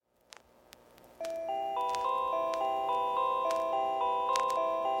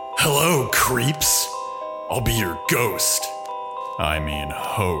Hello, creeps. I'll be your ghost. I mean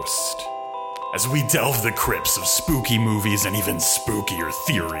host. As we delve the crypts of spooky movies and even spookier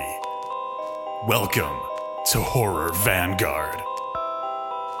theory. Welcome to Horror Vanguard.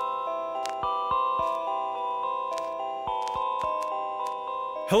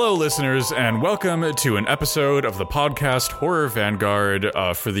 Hello, listeners, and welcome to an episode of the podcast Horror Vanguard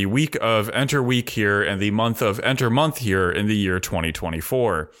for the week of Enter Week here and the month of Enter Month here in the year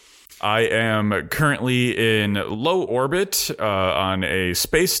 2024. I am currently in low orbit on a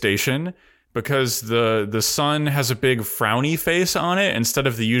space station because the sun has a big frowny face on it instead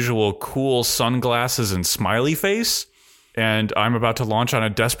of the usual cool sunglasses and smiley face, and I'm about to launch on a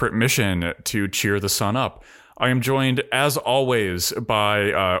desperate mission to cheer the sun up. I am joined, as always,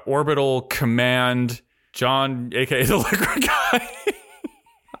 by Orbital Command John, aka the Liquor Guy.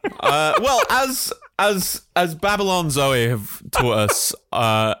 Well, as Babylon Zoe have taught us,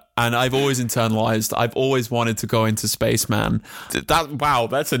 and I've always internalized, I've always wanted to go into Spaceman.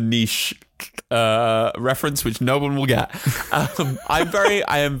 That's a niche reference which no one will get.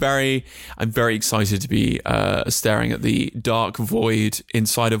 I'm very excited to be staring at the dark void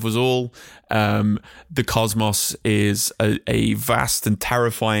inside of us all. The cosmos is a vast and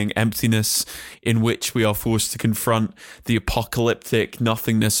terrifying emptiness in which we are forced to confront the apocalyptic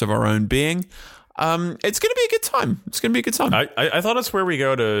nothingness of our own being. It's going to be a good time. It's going to be a good time. I thought it's where we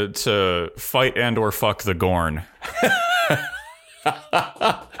go to fight and or fuck the Gorn.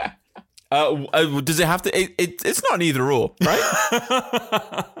 Does it have to? It's not an either or, right?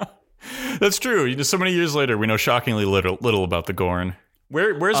 That's true. You know, so many years later, we know shockingly little about the Gorn.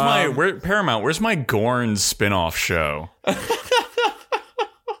 Where's Paramount? Where's my Gorn spin-off show?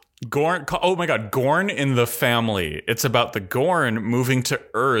 Gorn. Oh my God, Gorn in the Family. It's about the Gorn moving to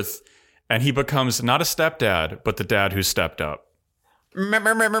Earth, and he becomes not a stepdad, but the dad who stepped up. And the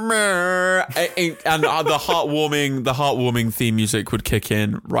heartwarming theme music would kick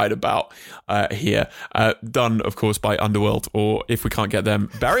in right about here. Done, of course, by Underworld, or if we can't get them,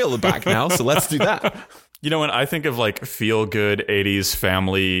 Burial are back now, so let's do that. You know, when I think of like feel-good 80s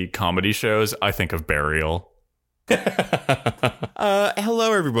family comedy shows, I think of Burial.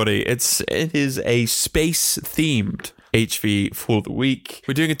 Hello, everybody. It is a space-themed HV for the week.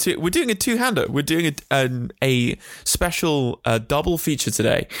 We're doing a two-hander. We're doing a special double feature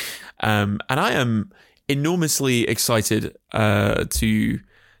today, and I am enormously excited to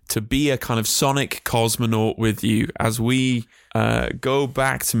be a kind of sonic cosmonaut with you as we go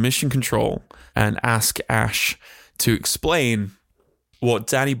back to Mission Control and ask Ash to explain what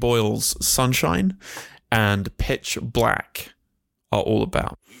Danny Boyle's Sunshine and Pitch Black are all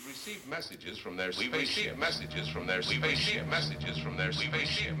about. Messages from their spaceship. Messages from their spaceship. Messages from their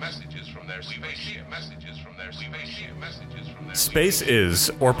spaceship. Messages from their spaceship. Messages from their spaceship. Messages from their Space is,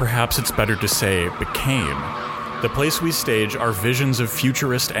 or perhaps it's better to say, became, the place we stage our visions of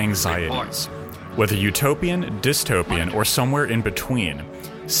futurist anxieties. Whether utopian, dystopian, or somewhere in between,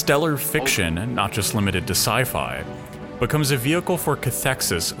 stellar fiction, not just limited to sci-fi, becomes a vehicle for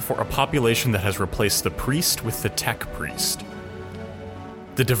cathexis for a population that has replaced the priest with the tech priest.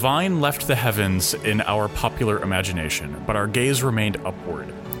 The divine left the heavens in our popular imagination, but our gaze remained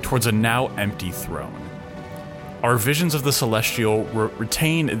upward, towards a now empty throne. Our visions of the celestial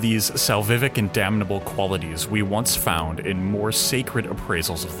retain these salvific and damnable qualities we once found in more sacred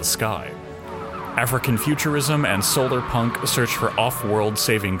appraisals of the sky. African futurism and solar punk search for off-world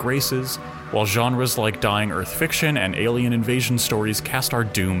saving graces, while genres like dying Earth fiction and alien invasion stories cast our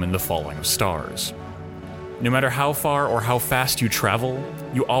doom in the falling of stars. No matter how far or how fast you travel,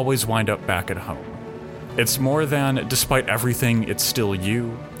 you always wind up back at home. It's more than, despite everything, it's still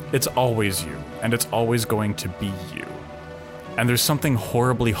you. It's always you, and it's always going to be you. And there's something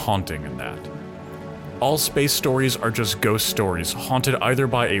horribly haunting in that. All space stories are just ghost stories, haunted either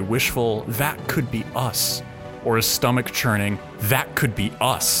by a wishful, that could be us, or a stomach-churning, that could be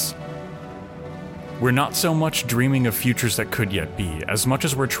us. We're not so much dreaming of futures that could yet be, as much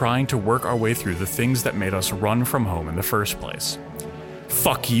as we're trying to work our way through the things that made us run from home in the first place.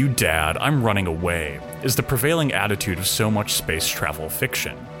 Fuck you, Dad, I'm running away, is the prevailing attitude of so much space travel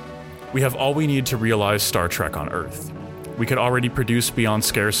fiction. We have all we need to realize Star Trek on Earth. We could already produce beyond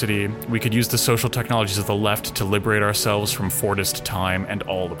scarcity, we could use the social technologies of the left to liberate ourselves from Fordist time and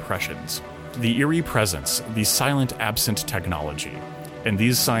all oppressions. The eerie presence, the silent absent technology, in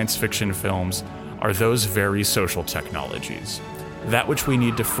these science fiction films are those very social technologies. That which we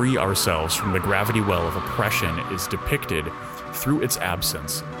need to free ourselves from the gravity well of oppression is depicted, through its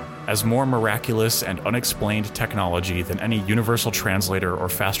absence, as more miraculous and unexplained technology than any universal translator or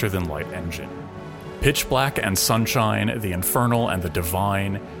faster-than-light engine. Pitch Black and Sunshine, the Infernal and the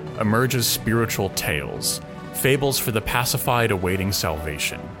Divine, emerge as spiritual tales, fables for the pacified awaiting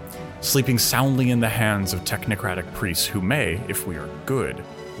salvation, sleeping soundly in the hands of technocratic priests who may, if we are good,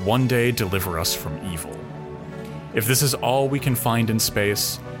 one day deliver us from evil. If this is all we can find in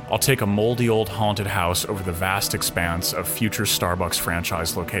space, I'll take a moldy old haunted house over the vast expanse of future Starbucks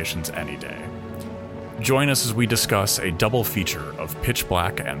franchise locations any day. Join us as we discuss a double feature of Pitch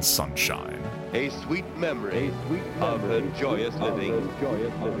Black and Sunshine. A sweet memory of her joyous living.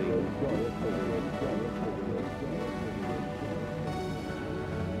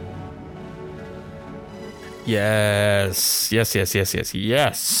 Yes.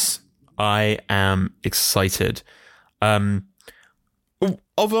 I am excited.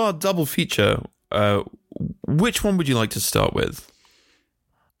 Of our double feature, which one would you like to start with?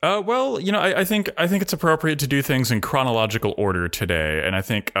 Well, I think it's appropriate to do things in chronological order today, and I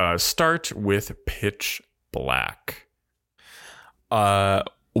think start with Pitch Black.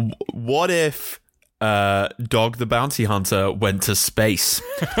 What if Dog the Bounty Hunter went to space?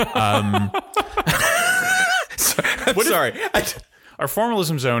 Sorry. Our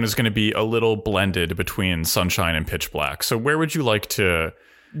formalism zone is going to be a little blended between Sunshine and Pitch Black. So where would you like to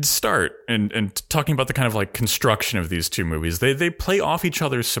start in talking about the kind of like construction of these two movies? They play off each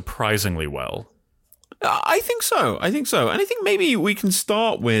other surprisingly well. I think so. And I think maybe we can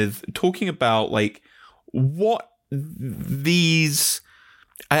start with talking about like what these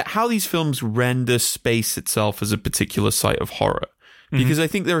how these films render space itself as a particular site of horror. Because I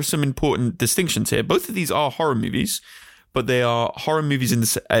think there are some important distinctions here. Both of these are horror movies, but they are horror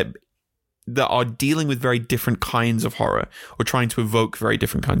movies that are dealing with very different kinds of horror or trying to evoke very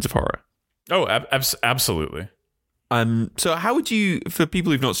different kinds of horror. Oh, absolutely. So how would you, for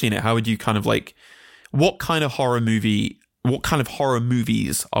people who've not seen it, how would you kind of like, what kind of horror movies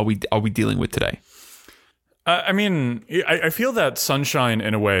are we dealing with today? I mean, I feel that Sunshine,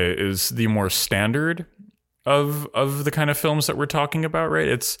 in a way, is the more standard of the kind of films that we're talking about, right?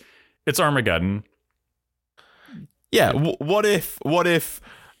 It's Armageddon. Yeah. What if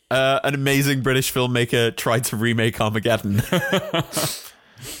an amazing British filmmaker tried to remake Armageddon?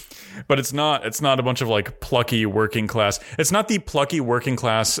 But it's not a bunch of like plucky working class. It's not the plucky working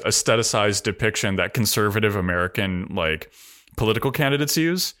class aestheticized depiction that conservative American like political candidates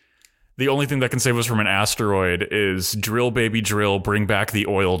use. The only thing that can save us from an asteroid is drill, baby, drill, bring back the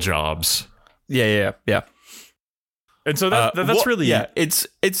oil jobs. Yeah. And so that's really... Yeah, it's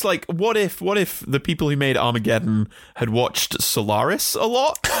like, what if the people who made Armageddon had watched Solaris a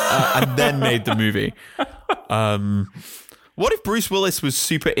lot and then made the movie? What if Bruce Willis was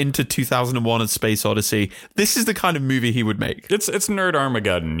super into 2001: A Space Odyssey? This is the kind of movie he would make. It's nerd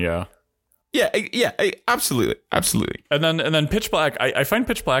Armageddon, yeah. Yeah, absolutely. And then Pitch Black, I find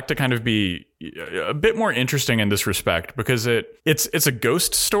Pitch Black to kind of be a bit more interesting in this respect because it's a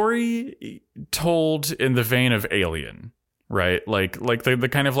ghost story told in the vein of Alien, right? Like the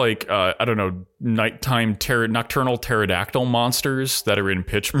kind of like I don't know, nighttime nocturnal pterodactyl monsters that are in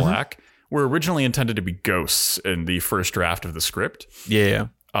Pitch Black were originally intended to be ghosts in the first draft of the script. Yeah.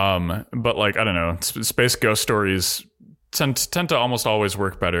 But like I don't know, space ghost stories tend to almost always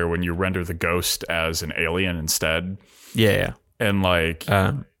work better when you render the ghost as an alien instead. Yeah. And like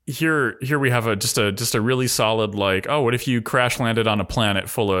here we have just a really solid like, oh, what if you crash landed on a planet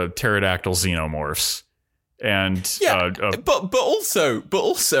full of pterodactyl xenomorphs? And but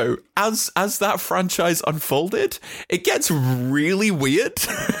also as that franchise unfolded, it gets really weird.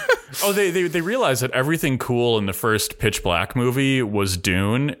 Oh, they realized that everything cool in the first Pitch Black movie was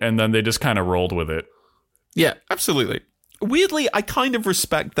Dune, and then they just kind of rolled with it. Yeah, absolutely. Weirdly, I kind of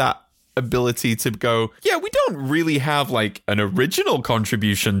respect that ability to go, yeah, we don't really have like an original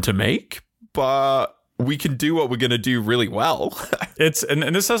contribution to make, but we can do what we're going to do really well.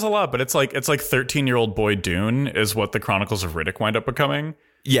 And this says a lot, but it's like 13-year-old boy Dune is what the Chronicles of Riddick wind up becoming.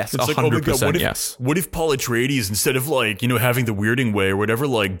 Yes, it's 100%, like, oh my God, yes. What if Paul Atreides, instead of like, having the Weirding way or whatever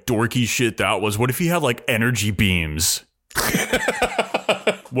like dorky shit that was, what if he had like energy beams?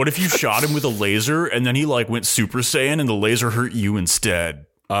 What if you shot him with a laser and then he like went Super Saiyan and the laser hurt you instead?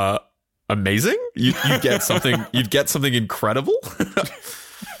 Amazing. You'd get something incredible.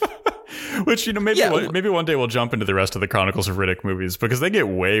 Which, maybe one day we'll jump into the rest of the Chronicles of Riddick movies because they get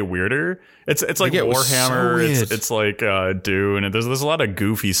way weirder. It's like Warhammer, so it's like Dune, and there's a lot of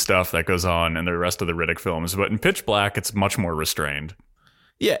goofy stuff that goes on in the rest of the Riddick films. But in Pitch Black, it's much more restrained.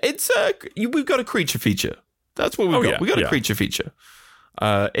 Yeah, it's we've got a creature feature. That's what we've got. We got a creature feature.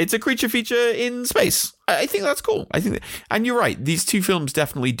 It's a creature feature in space. I think that's cool. And you're right. These two films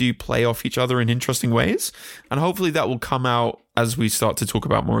definitely do play off each other in interesting ways, and hopefully that will come out as we start to talk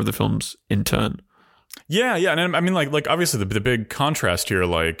about more of the films in turn. Yeah, and I mean, like obviously the big contrast here,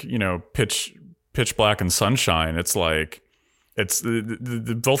 like, you know, Pitch Black and Sunshine. It's like it's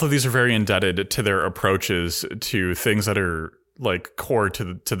the both of these are very indebted to their approaches to things that are like core to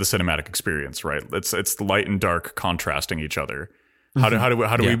the cinematic experience, right? It's light and dark contrasting each other. How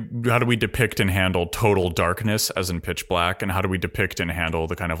do we depict and handle total darkness as in Pitch Black, and how do we depict and handle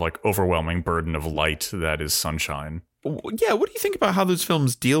the kind of like overwhelming burden of light that is Sunshine? Yeah, what do you think about how those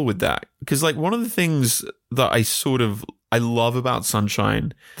films deal with that? Because like one of the things that I love about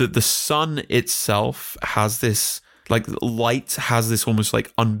Sunshine, that the sun itself has this, like, light has this almost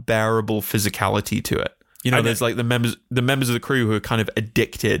like unbearable physically to it. You know, there's like the members of the crew who are kind of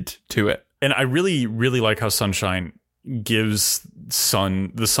addicted to it. And I really, really like how Sunshine gives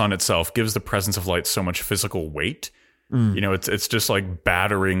the sun itself gives the presence of light so much physical weight. You know, it's just like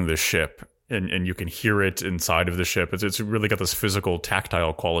battering the ship. And you can hear it inside of the ship. It's really got this physical,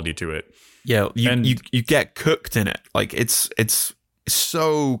 tactile quality to it. Yeah, you get cooked in it. Like it's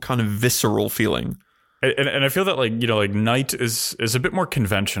so kind of visceral feeling. And I feel that, like, you know, like night is a bit more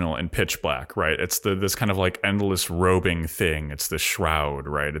conventional in Pitch Black, right? It's this kind of like endless robing thing. It's the shroud,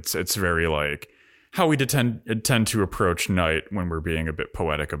 right? It's very like how we tend to approach night when we're being a bit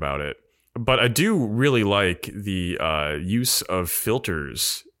poetic about it. But I do really like the use of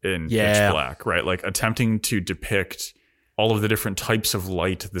filters in Pitch Black, right? Like attempting to depict all of the different types of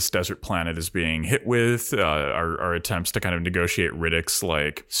light this desert planet is being hit with, our attempts to kind of negotiate Riddick's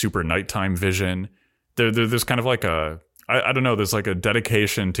like super nighttime vision. There's kind of like I don't know, there's like a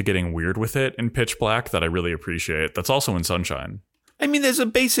dedication to getting weird with it in Pitch Black that I really appreciate. That's also in Sunshine. I mean, there's a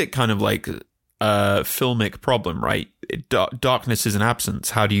basic kind of like filmic problem, right? Darkness is an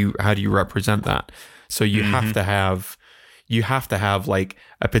absence. How do you represent that? So you have to have like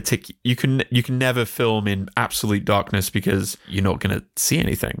a particular. You can never film in absolute darkness because you're not going to see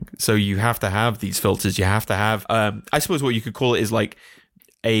anything. So you have to have these filters. You have to have. I suppose what you could call it is like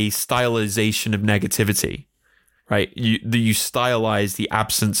a stylization of negativity, right? You stylize the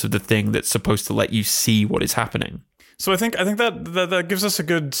absence of the thing that's supposed to let you see what is happening. So I think that gives us a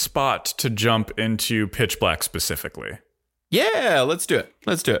good spot to jump into Pitch Black specifically. Yeah, let's do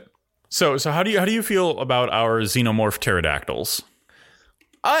it. So how do you feel about our xenomorph pterodactyls?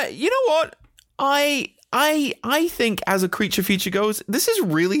 You know what? I think as a creature feature goes, this is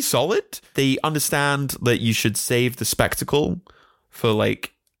really solid. They understand that you should save the spectacle for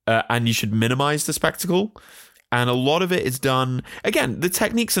like, and you should minimize the spectacle. And a lot of it is done, again, the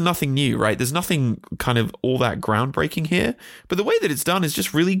techniques are nothing new, right? There's nothing kind of all that groundbreaking here. But the way that it's done is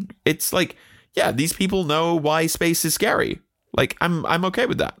just really, it's like, yeah, these people know why space is scary. Like, I'm okay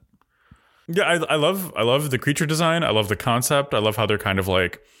with that. Yeah, I love the creature design. I love the concept. I love how they're kind of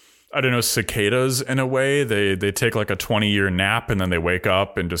like, I don't know, cicadas in a way. They take like a 20-year nap and then they wake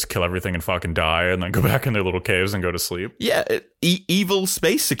up and just kill everything and fucking die and then go back in their little caves and go to sleep. Yeah, evil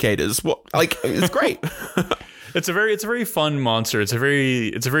space cicadas. What? Like, it's great. It's a very fun monster. It's a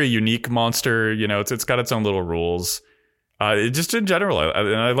very unique monster. You know, it's got its own little rules. Just in general,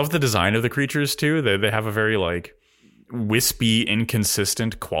 I love the design of the creatures too. They have a very like wispy,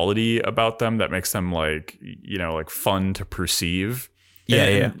 inconsistent quality about them that makes them like, you know, like fun to perceive.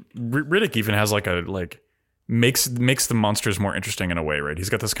 And Riddick even has like makes the monsters more interesting in a way, right? He's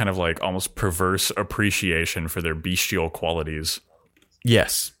got this kind of like almost perverse appreciation for their bestial qualities.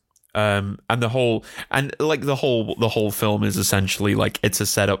 Yes. And the whole film is essentially like it's a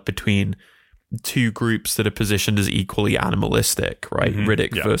setup between two groups that are positioned as equally animalistic, right?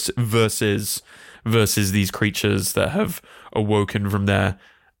 Riddick versus these creatures that have awoken from their,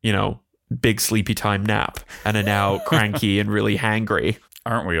 you know, big sleepy time nap and are now cranky and really hangry.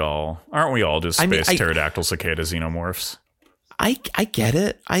 Aren't we all just space pterodactyl cicada xenomorphs? I get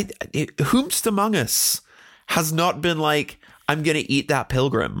it. Whomst among us has not been like, I'm going to eat that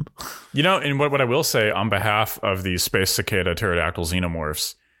pilgrim. You know, and what I will say on behalf of the space cicada pterodactyl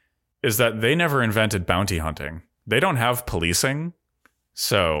xenomorphs is that they never invented bounty hunting. They don't have policing.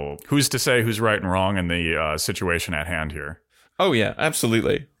 So who's to say who's right and wrong in the situation at hand here? Oh yeah,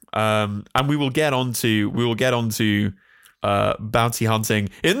 absolutely. And we will get onto bounty hunting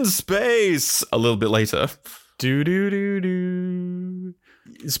in space a little bit later.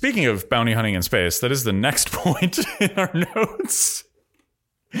 Speaking of bounty hunting in space, that is the next point in our notes.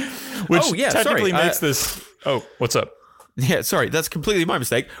 Which technically makes this... Oh, what's up? Yeah, sorry, that's completely my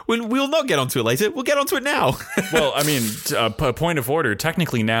mistake. We'll not get onto it later. We'll get onto it now. Well, I mean, point of order,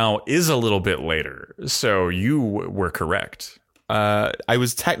 technically now is a little bit later. So you were correct. I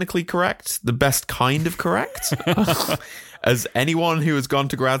was technically correct. The best kind of correct. As anyone who has gone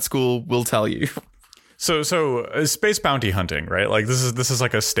to grad school will tell you. So space bounty hunting, right? Like this is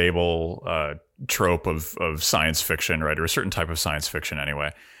like a stable trope of science fiction, right? Or a certain type of science fiction,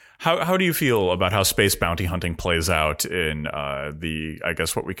 anyway. How do you feel about how space bounty hunting plays out in I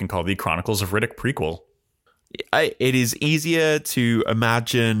guess what we can call the Chronicles of Riddick prequel? It is easier to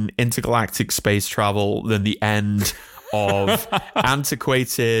imagine intergalactic space travel than the end of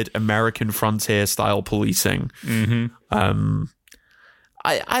antiquated American frontier style policing. Mm-hmm.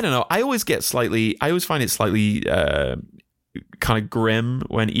 I don't know. I always find it slightly kind of grim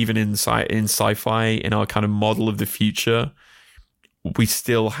when even in sci-fi, in our kind of model of the future, we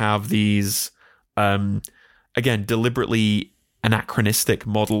still have these, again, deliberately anachronistic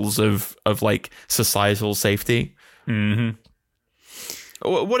models of like societal safety. Mm-hmm.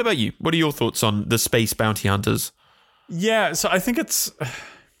 What about you? What are your thoughts on the space bounty hunters? Yeah, so I think it's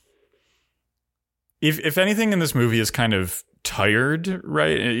if anything in this movie is kind of tired,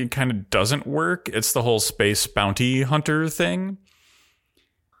 right? It kind of doesn't work. It's the whole space bounty hunter thing.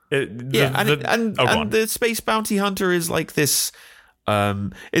 And the space bounty hunter is like this.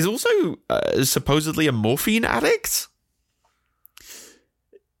 Is also supposedly a morphine addict.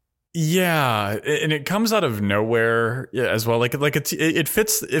 Yeah, and it comes out of nowhere as well. Like it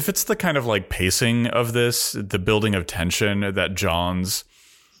fits the kind of like pacing of this, the building of tension that Johns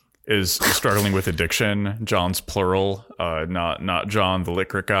is struggling with addiction. Johns plural, not John the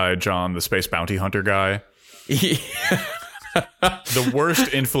liquor guy, John the space bounty hunter guy. The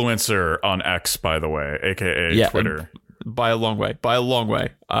worst influencer on X, by the way, aka Twitter. By a long way.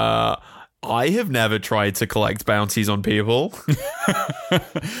 I have never tried to collect bounties on people.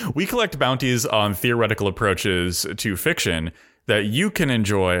 We collect bounties on theoretical approaches to fiction that you can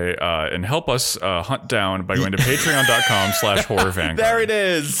enjoy and help us hunt down by going to patreon.com/horrorvanguard. There it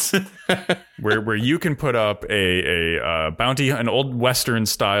is. where you can put up a bounty, an old Western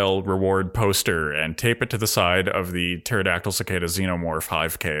style reward poster and tape it to the side of the pterodactyl cicada xenomorph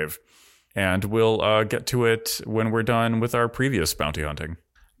hive cave. And we'll get to it when we're done with our previous bounty hunting.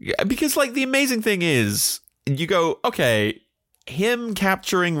 Yeah, because like the amazing thing is, you go, okay, him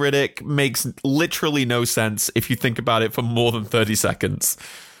capturing Riddick makes literally no sense if you think about it for more than 30 seconds.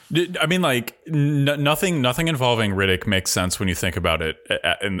 I mean, like nothing involving Riddick makes sense when you think about it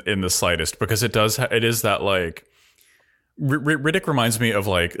in the slightest, because it is that like Riddick reminds me of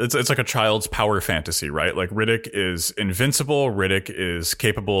like it's like a child's power fantasy, right? Like Riddick is invincible. Riddick is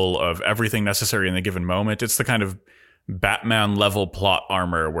capable of everything necessary in the given moment. It's the kind of Batman level plot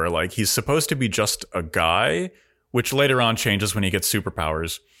armor where like he's supposed to be just a guy, which later on changes when he gets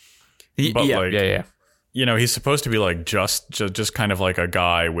superpowers. But yeah. You know, he's supposed to be like just kind of like a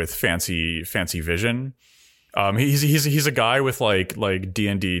guy with fancy vision. He's a guy with like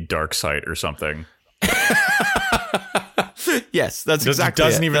D&D Darksight or something. Yes, that's exactly.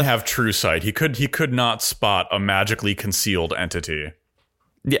 Doesn't even have true sight. He could not spot a magically concealed entity.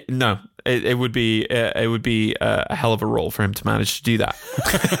 Yeah, no, it would be a hell of a role for him to manage to do that.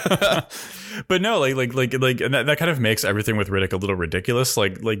 But no, like, and that kind of makes everything with Riddick a little ridiculous.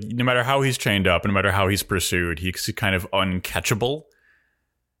 Like no matter how he's chained up, no matter how he's pursued, he's kind of uncatchable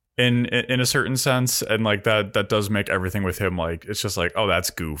in a certain sense, and like that does make everything with him like it's just like, oh,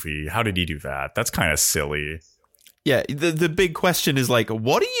 that's goofy. How did he do that? That's kind of silly. Yeah, the big question is like,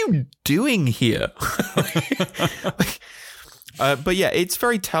 what are you doing here? But yeah, it's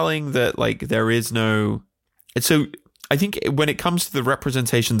very telling that like there is no. So I think when it comes to the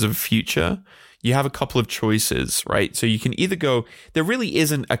representations of future, you have a couple of choices, right? So you can either go, there really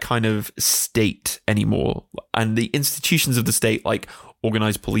isn't a kind of state anymore, and the institutions of the state, like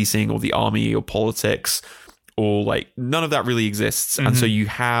organized policing or the army or politics, or like none of that really exists. Mm-hmm. And so you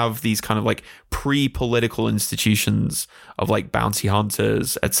have these kind of like pre-political institutions of like bounty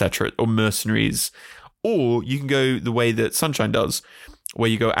hunters, etc., or mercenaries. Or you can go the way that Sunshine does, where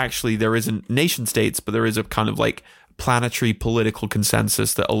you go, actually, there isn't nation states, but there is a kind of like planetary political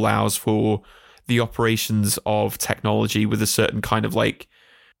consensus that allows for the operations of technology with a certain kind of like,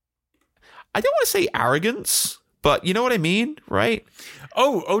 I don't want to say arrogance, but you know what I mean, right?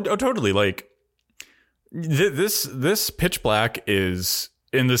 Oh, totally. Like this Pitch Black is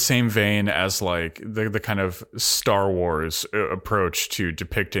in the same vein as like the kind of Star Wars approach to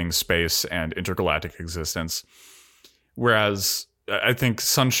depicting space and intergalactic existence. Whereas I think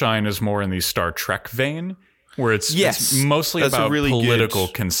Sunshine is more in the Star Trek vein, where it's mostly about political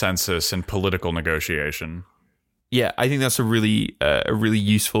consensus and political negotiation. Yeah, I think that's a really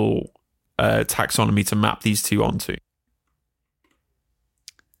useful taxonomy to map these two onto.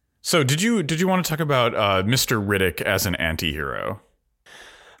 So did you want to talk about Mr. Riddick as an anti-hero?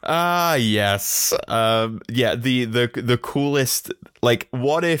 Yes. Yeah, the coolest, like,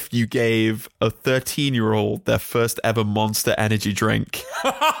 what if you gave a 13-year-old their first ever Monster Energy drink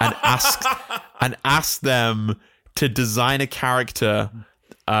and asked them to design a character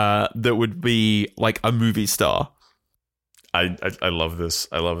that would be like a movie star? I love this.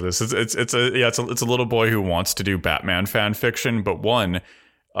 I love this. It's a little boy who wants to do Batman fan fiction, but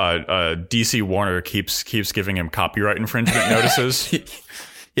DC Warner keeps giving him copyright infringement notices.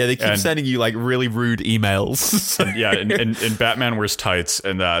 Yeah, they keep sending you like really rude emails. and Batman wears tights,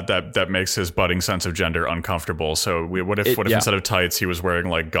 and that makes his budding sense of gender uncomfortable. So what if instead of tights he was wearing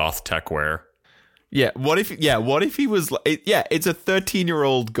like goth tech wear? Yeah, what if he was like, it's a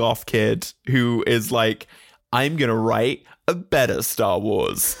 13-year-old goth kid who is like, I'm going to write a better Star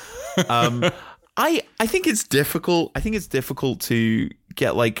Wars. I think it's difficult. I think it's difficult to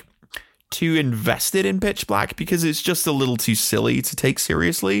get like too invested in Pitch Black because it's just a little too silly to take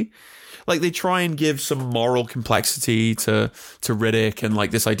seriously. Like they try and give some moral complexity to Riddick and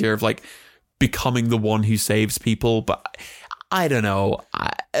like this idea of like becoming the one who saves people, but I don't know.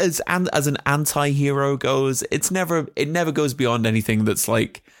 As an anti-hero goes, it never goes beyond anything that's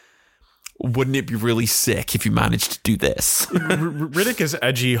like, wouldn't it be really sick if you managed to do this? Riddick is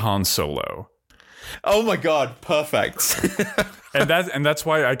edgy Han Solo. Oh my god, perfect. and that's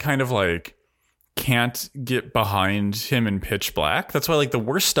why I kind of like can't get behind him in Pitch Black. That's why like the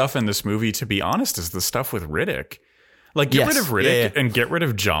worst stuff in this movie, to be honest, is the stuff with Riddick. Like get rid of Riddick and get rid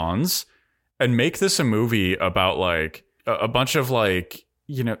of Johns and make this a movie about like a bunch of like,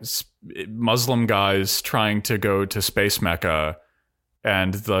 you know, Muslim guys trying to go to Space Mecca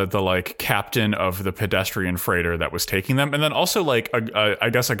and the like captain of the pedestrian freighter that was taking them, and then also like I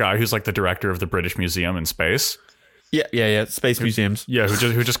guess a guy who's like the director of the British Museum in space. Yeah, space museums. Yeah,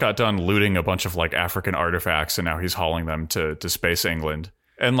 who just got done looting a bunch of like African artifacts, and now he's hauling them to Space England.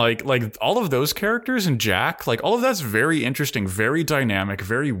 And like all of those characters and Jack, like all of that's very interesting, very dynamic,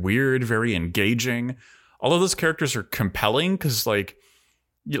 very weird, very engaging. All of those characters are compelling because like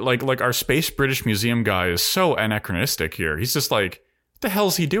our Space British Museum guy is so anachronistic here. He's just like, the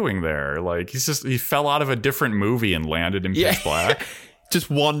hell's he doing there? Like he fell out of a different movie and landed in Pitch Black. Just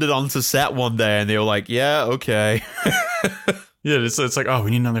wandered onto set one day and they were like, yeah, okay. Yeah, it's like, oh,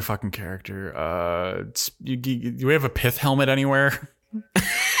 we need another fucking character. Do we have a pith helmet anywhere?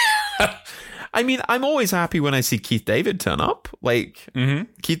 I mean, I'm always happy when I see Keith David turn up. Like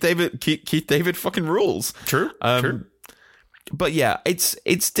Keith David fucking rules. True. True. But yeah,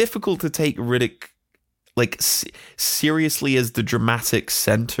 it's difficult to take Riddick like seriously as the dramatic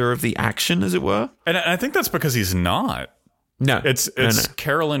center of the action, as it were. And I think that's because he's not. No, it's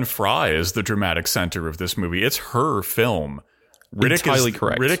Carolyn Fry is the dramatic center of this movie. It's her film. Entirely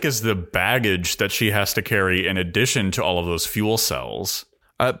correct. Riddick is the baggage that she has to carry in addition to all of those fuel cells.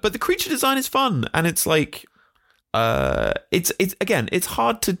 But the creature design is fun, and it's like, it's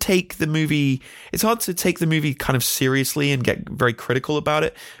hard to take the movie. It's hard to take the movie kind of seriously and get very critical about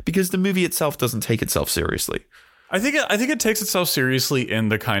it because the movie itself doesn't take itself seriously. I think it takes itself seriously in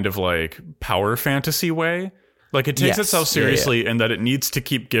the kind of like power fantasy way. Like it takes itself seriously in that it needs to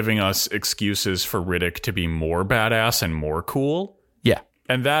keep giving us excuses for Riddick to be more badass and more cool. Yeah.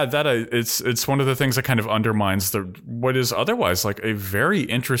 And it's one of the things that kind of undermines what is otherwise like a very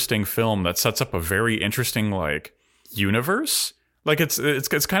interesting film that sets up a very interesting like universe. Like it's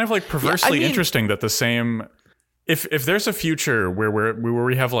kind of like perversely interesting that the same if there's a future where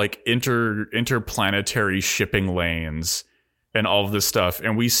we have like interplanetary shipping lanes and all of this stuff,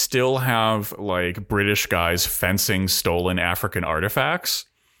 and we still have like British guys fencing stolen African artifacts.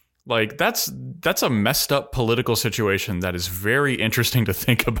 Like that's a messed up political situation that is very interesting to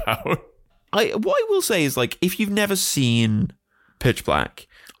think about. What I will say is like if you've never seen Pitch Black,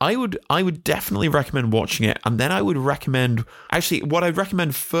 I would definitely recommend watching it, and then I would recommend what I'd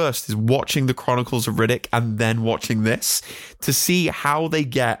recommend first is watching the Chronicles of Riddick and then watching this to see how they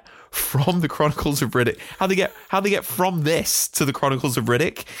get from the Chronicles of Riddick, how they get from this to the Chronicles of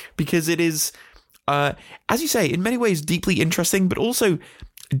Riddick, because it is, as you say, in many ways deeply interesting, but also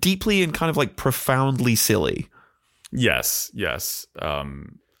deeply and kind of like profoundly silly. Yes.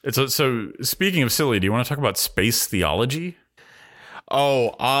 So speaking of silly, do you want to talk about space theology?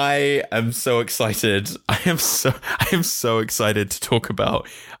 Oh, I am so excited. I am so excited to talk about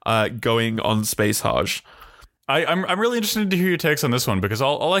going on Space Hajj. I'm really interested to hear your takes on this one because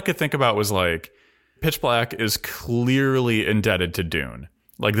all I could think about was like Pitch Black is clearly indebted to Dune.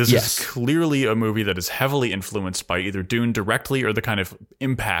 Like this is clearly a movie that is heavily influenced by either Dune directly or the kind of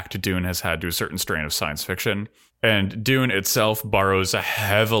impact Dune has had to a certain strain of science fiction. And Dune itself borrows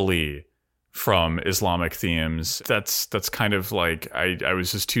heavily from Islamic themes. That's kind of like I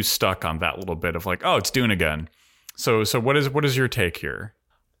was just too stuck on that little bit of like, oh, it's Dune again. So what is your take here?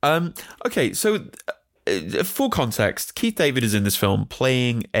 Okay, so full context, Keith David is in this film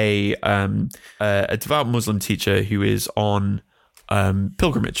playing a devout Muslim teacher who is on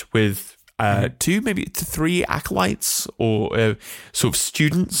pilgrimage with two, maybe three acolytes or sort of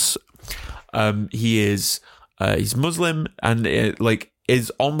students. He's Muslim and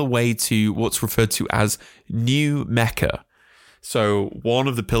is on the way to what's referred to as New Mecca. So one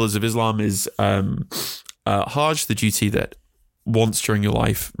of the pillars of Islam is Hajj, the duty that once during your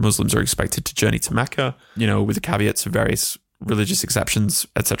life Muslims are expected to journey to Mecca, with the caveats of various religious exceptions,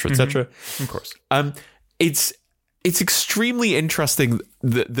 etc., etc. Of course. It's extremely interesting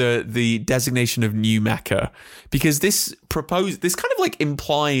the designation of New Mecca, because this kind of like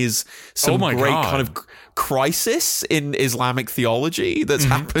implies some kind of crisis in Islamic theology that's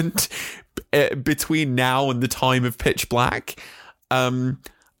happened between now and the time of Pitch Black.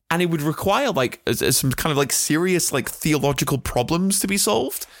 And it would require like some kind of like serious like theological problems to be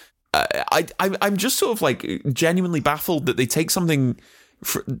solved. I'm just sort of like genuinely baffled that they take something.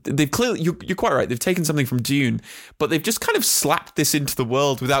 They've clearly, you're quite right. They've taken something from Dune, but they've just kind of slapped this into the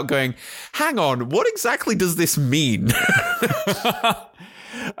world without going, hang on, what exactly does this mean?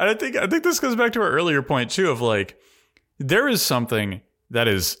 I think this goes back to our earlier point too of like, there is something that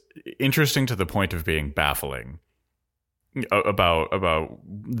is interesting to the point of being baffling about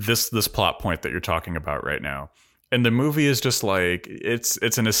this plot point that you're talking about right now. And the movie is just like, it's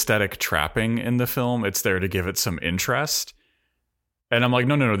an aesthetic trapping in the film. It's there to give it some interest. And I'm like,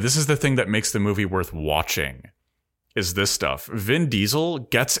 no, this is the thing that makes the movie worth watching, is this stuff. Vin Diesel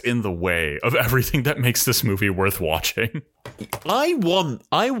gets in the way of everything that makes this movie worth watching. I want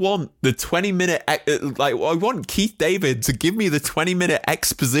the 20-minute, I want Keith David to give me the 20-minute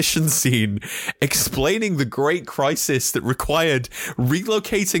exposition scene explaining the great crisis that required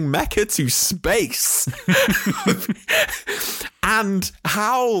relocating Mecca to space. And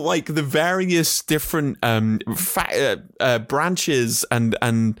how, like, the various different branches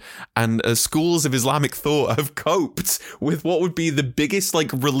and schools of Islamic thought have coped with what would be the biggest,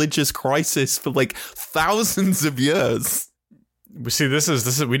 like, religious crisis for, like, thousands of years. See, this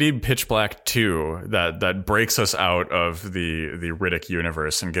is we need Pitch Black 2 that breaks us out of the Riddick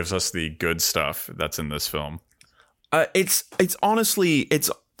universe and gives us the good stuff that's in this film. It's honestly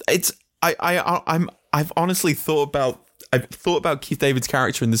I've honestly thought about Keith David's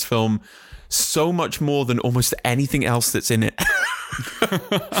character in this film so much more than almost anything else that's in it.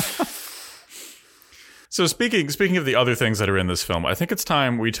 So speaking of the other things that are in this film, I think it's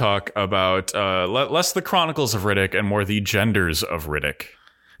time we talk about less the Chronicles of Riddick and more the genders of Riddick.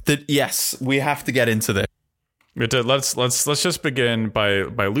 Yes, we have to get into this. Let's just begin by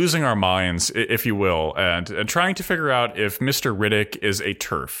losing our minds, if you will, and trying to figure out if Mr. Riddick is a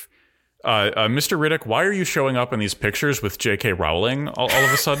TERF. Mr. Riddick, why are you showing up in these pictures with J.K. Rowling all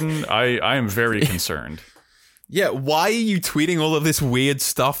of a sudden? I am very concerned. Yeah, why are you tweeting all of this weird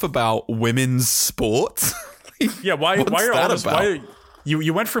stuff about women's sports? Yeah, why are all this? Why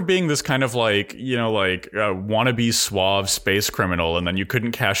you went from being this kind of like wannabe suave space criminal, and then you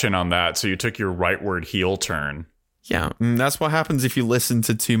couldn't cash in on that, so you took your rightward heel turn. Yeah, that's what happens if you listen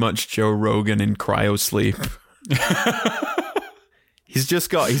to too much Joe Rogan in cryo sleep. He's just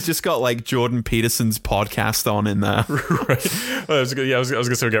got like Jordan Peterson's podcast on in there. Right. I was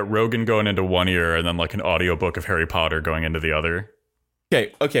gonna say we got Rogan going into one ear and then like an audiobook of Harry Potter going into the other.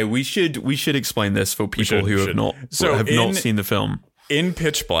 Okay, we should explain this for people who have not seen the film. In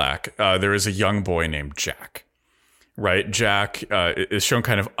Pitch Black, there is a young boy named Jack. Right? Jack is shown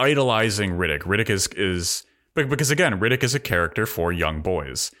kind of idolizing Riddick. Riddick is because again, Riddick is a character for young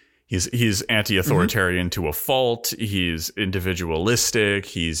boys. He's anti-authoritarian to a fault. He's individualistic.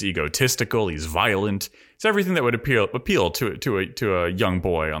 He's egotistical. He's violent. It's everything that would appeal to a young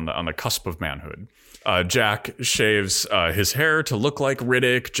boy on the cusp of manhood. Jack shaves his hair to look like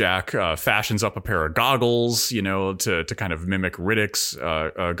Riddick. Jack fashions up a pair of goggles, to kind of mimic Riddick's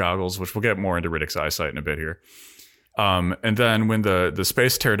goggles, which we'll get more into Riddick's eyesight in a bit here. And then when the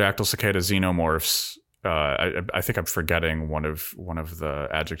space pterodactyl cicada xenomorphs. I think I'm forgetting one of the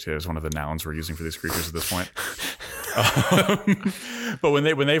adjectives, one of the nouns we're using for these creatures at this point. But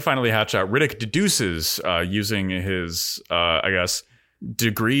when they finally hatch out, Riddick deduces using his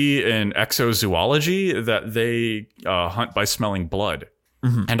degree in exozoology that they hunt by smelling blood,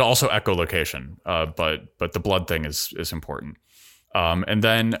 and also echolocation. But the blood thing is important. And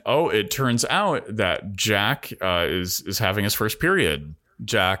then it turns out that Jack is having his first period.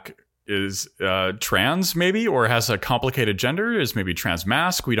 Jack is trans, maybe, or has a complicated gender, is maybe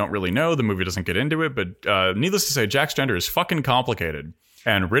transmasc. We don't really know. The movie doesn't get into it, but needless to say, Jack's gender is fucking complicated.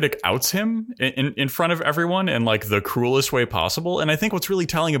 And Riddick outs him in front of everyone in like the cruelest way possible. And I think what's really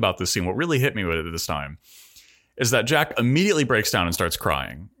telling about this scene, what really hit me with it this time, is that Jack immediately breaks down and starts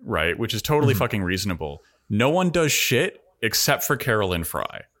crying, right? Which is totally fucking reasonable. No one does shit except for Carolyn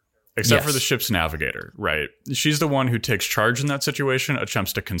Fry. Except for the ship's navigator, right? She's the one who takes charge in that situation,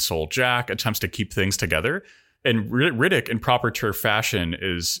 attempts to console Jack, attempts to keep things together. And Riddick, in proper turf fashion,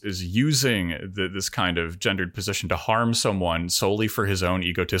 is using this kind of gendered position to harm someone solely for his own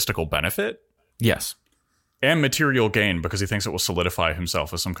egotistical benefit. Yes. And material gain, because he thinks it will solidify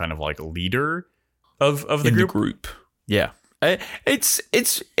himself as some kind of like leader of the group. Yeah. It's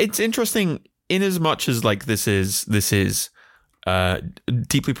interesting in as much as like this is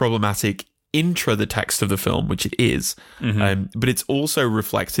deeply problematic intra the text of the film, which it is, but it's also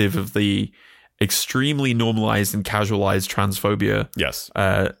reflective of the extremely normalized and casualized transphobia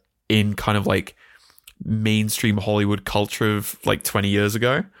in kind of like mainstream Hollywood culture of like 20 years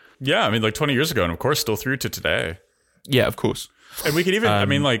ago. Yeah, I mean like 20 years ago, and of course still through to today. Yeah, of course. And we could even, I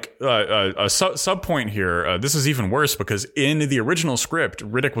mean, like, a sub point here, this is even worse because in the original script,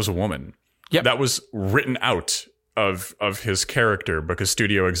 Riddick was a woman. Yep. That was written out of his character because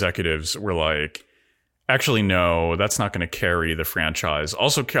studio executives were like, actually, no, that's not going to carry the franchise.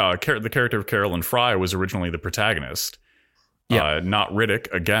 Also, the character of Carolyn Fry was originally the protagonist. Not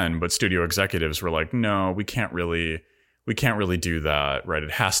Riddick again, but studio executives were like, no, we can't really do that, right?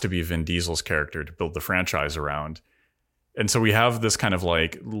 It has to be Vin Diesel's character to build the franchise around. And so we have this kind of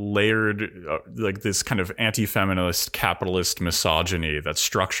like layered, like this kind of anti-feminist, capitalist misogyny that's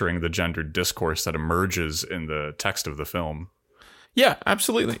structuring the gendered discourse that emerges in the text of the film. Yeah,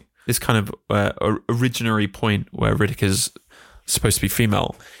 absolutely. This kind of originary point where Riddick is supposed to be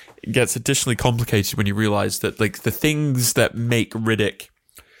female gets additionally complicated when you realize that like the things that make Riddick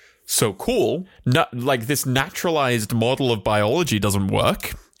so cool, not like this naturalized model of biology doesn't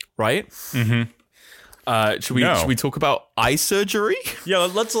work, right? Mm-hmm. Should we talk about eye surgery? Yeah,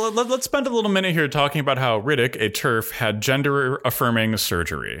 let's spend a little minute here talking about how Riddick, a TERF, had gender affirming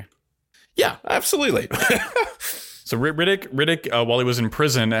surgery. Yeah, absolutely. So Riddick, while he was in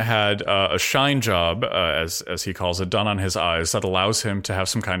prison, had a shine job, as he calls it, done on his eyes that allows him to have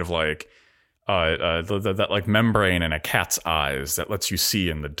some kind of like that like membrane in a cat's eyes that lets you see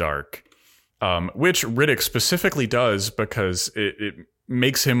in the dark, which Riddick specifically does because it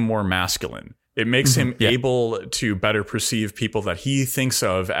makes him more masculine. It makes him able to better perceive people that he thinks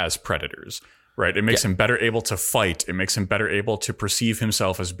of as predators, right? It makes him better able to fight. It makes him better able to perceive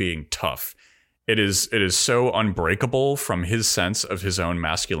himself as being tough. It is so unbreakable from his sense of his own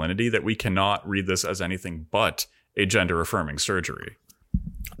masculinity that we cannot read this as anything but a gender-affirming surgery.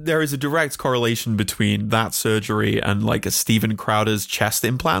 There is a direct correlation between that surgery and like a Steven Crowder's chest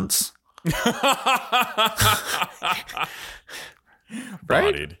implants.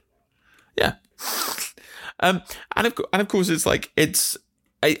 Right? Bodied. Yeah. And of course it's like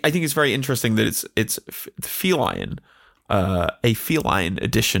I think it's very interesting that it's feline, a feline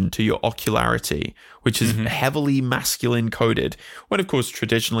addition to your ocularity, which is heavily masculine coded, when of course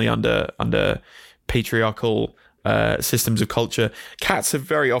traditionally under patriarchal systems of culture, cats have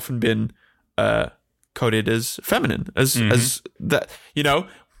very often been coded as feminine, as that, you know,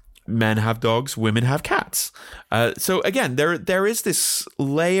 men have dogs, women have cats. So again, there is this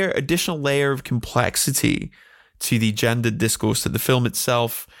additional layer of complexity to the gendered discourse that the film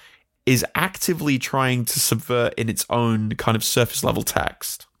itself is actively trying to subvert in its own kind of surface level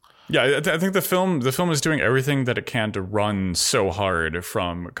text. Yeah, I think the film is doing everything that it can to run so hard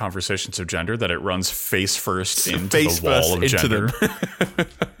from conversations of gender that it runs face first into the wall of gender.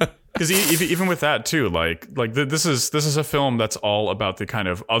 Because even with that too, like this is a film that's all about the kind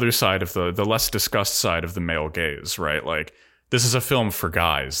of other side of the less discussed side of the male gaze, right? Like this is a film for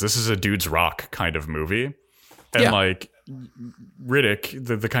guys. This is a dude's rock kind of movie, and like Riddick,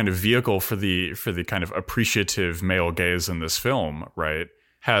 the kind of vehicle for the kind of appreciative male gaze in this film, right?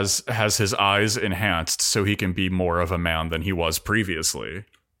 Has his eyes enhanced so he can be more of a man than he was previously.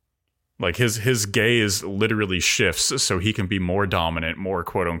 Like his gaze literally shifts so he can be more dominant, more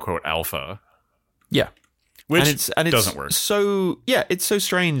quote unquote alpha. Yeah. Which doesn't work. So yeah, it's so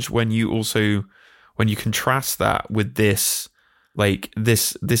strange when you contrast that with this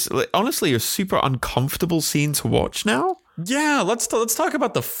honestly a super uncomfortable scene to watch now. Yeah, let's talk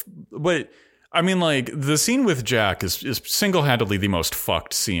about I mean, like, the scene with Jack is single-handedly the most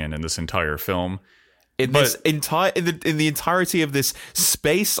fucked scene in this entire film. in the entirety of this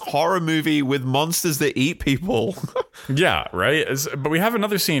space horror movie with monsters that eat people. Yeah, right. But we have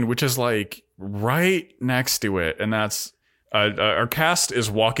another scene which is like right next to it, and that's our cast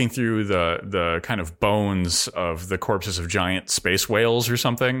is walking through the kind of bones of the corpses of giant space whales or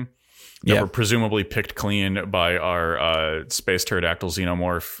something that were presumably picked clean by our space pterodactyl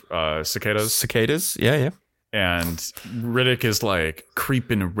xenomorph cicadas. Cicadas, yeah. And Riddick is like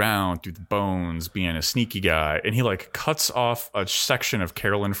creeping around through the bones, being a sneaky guy, and he like cuts off a section of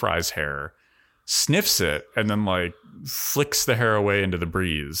Carolyn Fry's hair, sniffs it, and then like flicks the hair away into the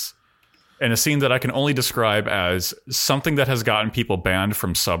breeze. In a scene that I can only describe as something that has gotten people banned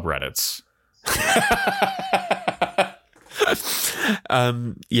from subreddits.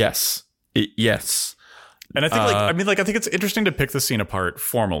 Yes. Yes. And I think I think it's interesting to pick the scene apart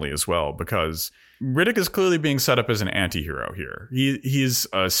formally as well, because Riddick is clearly being set up as an anti-hero here. He's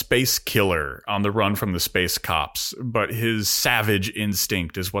a space killer on the run from the space cops, but his savage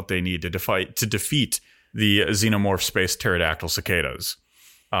instinct is what they need to defeat the xenomorph space pterodactyl cicadas.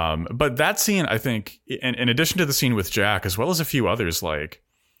 But that scene, I think, in addition to the scene with Jack, as well as a few others, like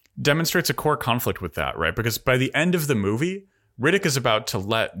demonstrates a core conflict with that, right? Because by the end of the movie, Riddick is about to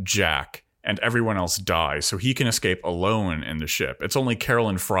let Jack and everyone else die so he can escape alone in the ship. It's only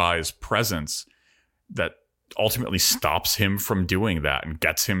Carolyn Fry's presence that ultimately stops him from doing that and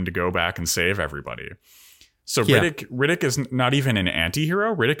gets him to go back and save everybody. So Riddick is not even an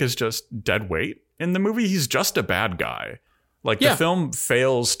anti-hero. Riddick is just dead weight in the movie. He's just a bad guy. Like the film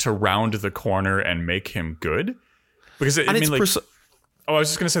fails to round the corner and make him good. Because I was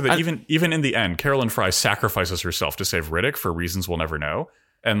just going to say that even in the end, Carolyn Fry sacrifices herself to save Riddick for reasons we'll never know.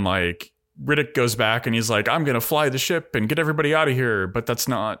 And like Riddick goes back and he's like, I'm going to fly the ship and get everybody out of here. But that's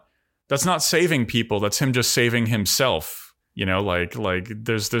not saving people. That's him just saving himself. You know, like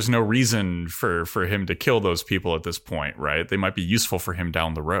there's no reason for him to kill those people at this point, right? They might be useful for him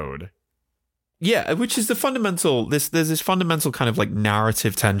down the road. Yeah, which is the fundamental. There's this fundamental kind of like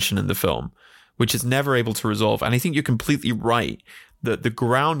narrative tension in the film, which is never able to resolve. And I think you're completely right that the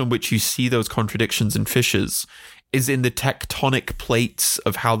ground on which you see those contradictions and fissures is in the tectonic plates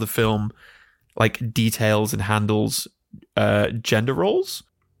of how the film like details and handles gender roles.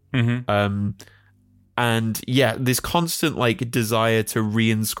 Mm-hmm. And yeah, this constant like desire to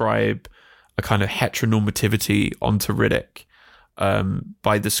reinscribe a kind of heteronormativity onto Riddick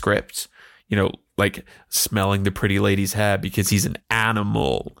by the script. You know, like smelling the pretty lady's hair because he's an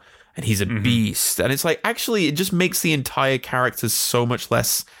animal and he's a beast. And it's like, actually, it just makes the entire character so much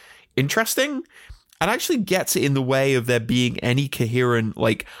less interesting and actually gets in the way of there being any coherent,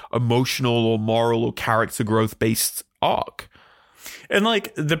 like, emotional or moral or character growth based arc. And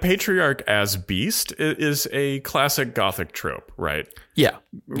like the patriarch as beast is a classic Gothic trope, right? Yeah.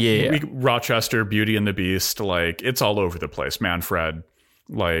 Rochester, Beauty and the Beast, like it's all over the place. Manfred.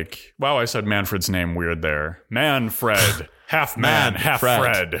 Like, wow, I said Manfred's name weird there. Manfred. Half man, half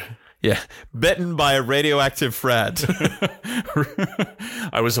Fred. Yeah. Bitten by a radioactive Fred.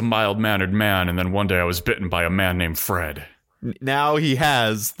 I was a mild-mannered man, and then one day I was bitten by a man named Fred. Now he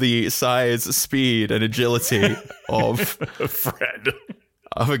has the size, speed, and agility of Fred.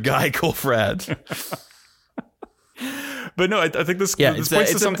 Of a guy called Fred. But no, I think this points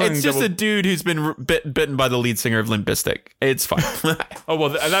to something. It's just a dude who's been bitten by the lead singer of Limp Bizkit. It's fine. Oh, well,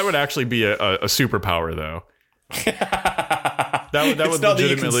 that would actually be a superpower, though. That would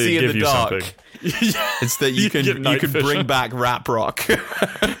legitimately give you something. It's that you can bring back rap rock.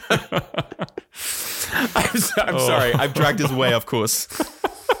 I'm sorry. I've dragged us way off course.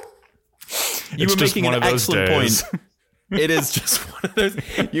 You were making an excellent point. It is just one of those.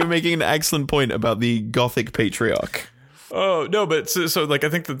 You're making an excellent point about the Gothic patriarch. Oh, no, but so like I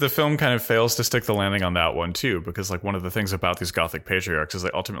think that the film kind of fails to stick the landing on that one too, because like one of the things about these Gothic patriarchs is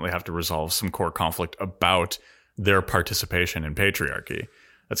they ultimately have to resolve some core conflict about their participation in patriarchy.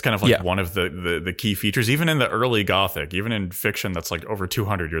 That's kind of like one of the key features, even in the early Gothic, even in fiction that's like over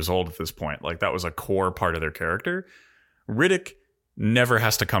 200 years old at this point. Like that was a core part of their character. Riddick never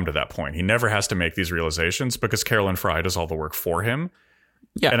has to come to that point. He never has to make these realizations because Carolyn Fry does all the work for him.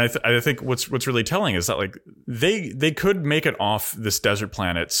 Yeah, and I think what's really telling is that like they could make it off this desert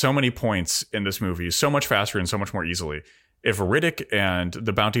planet so many points in this movie so much faster and so much more easily if Riddick and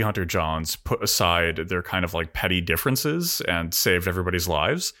the bounty hunter Johns put aside their kind of like petty differences and saved everybody's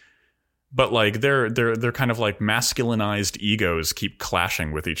lives. But like their kind of like masculinized egos keep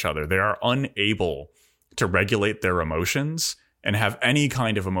clashing with each other. They are unable to regulate their emotions and have any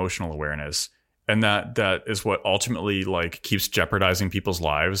kind of emotional awareness. And that is what ultimately like keeps jeopardizing people's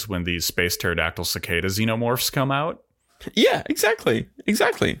lives when these space pterodactyl cicada xenomorphs come out. Yeah, exactly.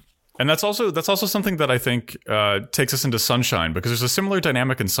 And that's also something that I think takes us into Sunshine, because there's a similar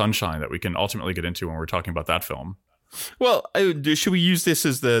dynamic in Sunshine that we can ultimately get into when we're talking about that film. Well, should we use this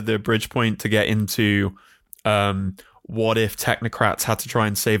as the bridge point to get into what if technocrats had to try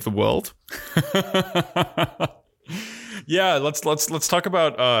and save the world? Yeah, let's talk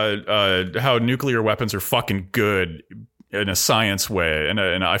about how nuclear weapons are fucking good in a science way, in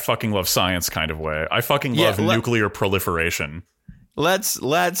a I fucking love science kind of way. I fucking love nuclear proliferation. Let's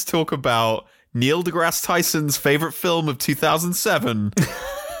talk about Neil deGrasse Tyson's favorite film of 2007.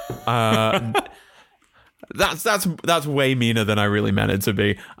 That's way meaner than I really meant it to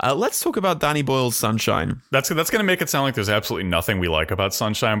be. Let's talk about Danny Boyle's Sunshine. That's going to make it sound like there's absolutely nothing we like about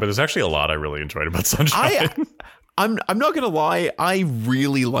Sunshine, but there's actually a lot I really enjoyed about Sunshine. I'm not going to lie. I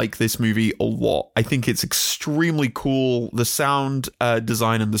really like this movie a lot. I think it's extremely cool. The sound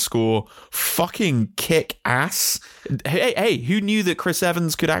design and the score fucking kick ass. Hey, who knew that Chris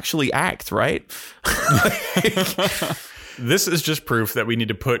Evans could actually act, right? This is just proof that we need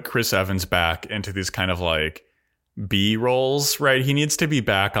to put Chris Evans back into these kind of like B roles, right? He needs to be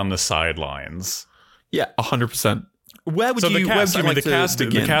back on the sidelines. Yeah, 100%. Where would you begin?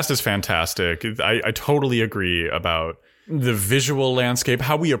 The cast is fantastic. I totally agree about the visual landscape,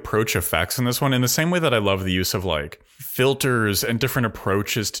 how we approach effects in this one, in the same way that I love the use of like filters and different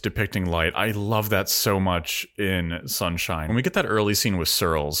approaches to depicting light. I love that so much in Sunshine. When we get that early scene with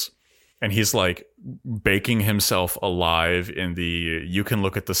Searles, and he's like baking himself alive in the "you can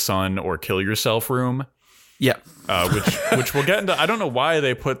look at the sun or kill yourself" room. Yeah, which we'll get into. I don't know why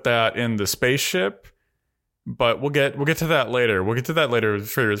they put that in the spaceship. But we'll get to that later.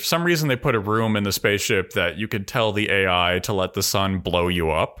 For some reason, they put a room in the spaceship that you could tell the AI to let the sun blow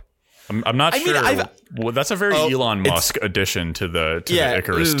you up. I'm not sure. Well, that's a very Elon Musk addition to the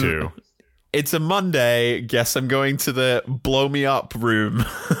Icarus 2. It's a Monday. Guess I'm going to the blow me up room.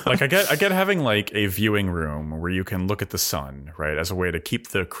 Like I get having like a viewing room where you can look at the sun, right, as a way to keep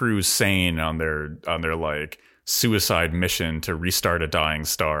the crew sane on their like suicide mission to restart a dying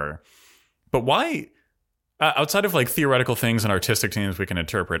star. But why? Outside of like theoretical things and artistic things we can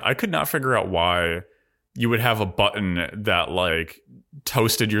interpret, I could not figure out why you would have a button that like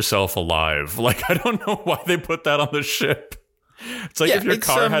toasted yourself alive. Like, I don't know why they put that on the ship. It's like if your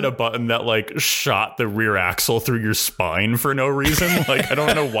car had a button that like shot the rear axle through your spine for no reason. Like, I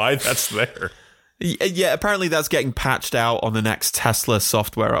don't know why that's there. Yeah, apparently that's getting patched out on the next Tesla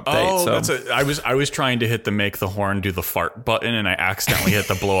software update. Oh, I was trying to hit the make the horn do the fart button, and I accidentally hit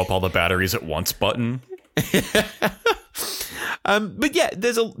the blow up all the batteries at once button. But yeah,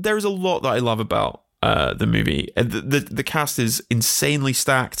 there is a lot that I love about the movie. The cast is insanely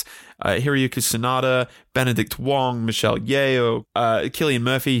stacked. Hiroyuki Sanada, Benedict Wong, Michelle Yeoh, Cillian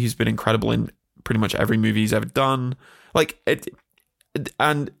Murphy, who's been incredible in pretty much every movie he's ever done.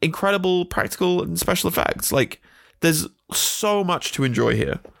 And incredible practical and special effects. Like, there's so much to enjoy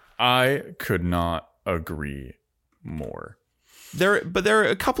here. I could not agree more. There are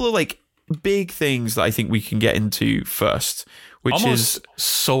a couple of like big things that I think we can get into first, which almost is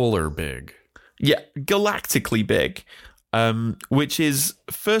solar big. Yeah, galactically big. Which is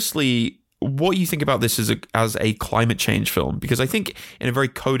firstly what you think about this as a climate change film, because I think in a very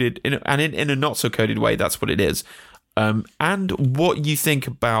coded in a not so coded way, that's what it is. And what you think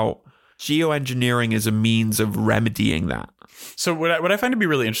about geoengineering as a means of remedying that. So what I find to be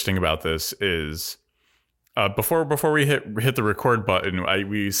really interesting about this is before we hit the record button,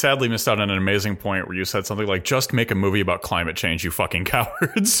 we sadly missed out on an amazing point where you said something like, "Just make a movie about climate change, you fucking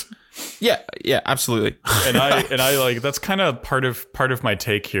cowards." Yeah, absolutely. and I like, that's kind of part of my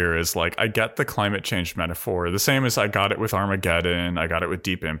take here is like, I get the climate change metaphor, the same as I got it with Armageddon, I got it with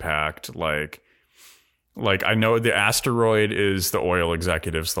Deep Impact. Like I know the asteroid is the oil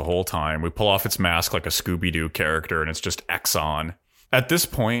executives the whole time. We pull off its mask like a Scooby-Doo character, and it's just Exxon. At this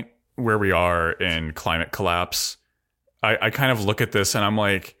point where we are in climate collapse, I kind of look at this and I'm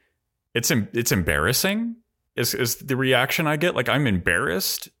like, it's embarrassing is the reaction I get. Like, I'm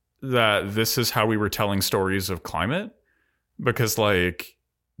embarrassed that this is how we were telling stories of climate, because like,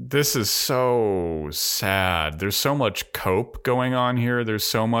 this is so sad. There's so much cope going on here. There's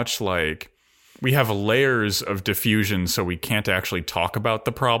so much like, we have layers of diffusion, so we can't actually talk about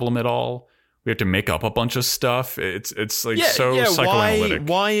the problem at all. We have to make up a bunch of stuff. It's like psychoanalytic.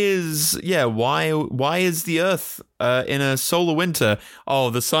 Why is the Earth in a solar winter? Oh,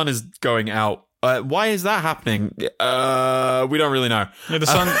 the sun is going out. Why is that happening? We don't really know. Yeah,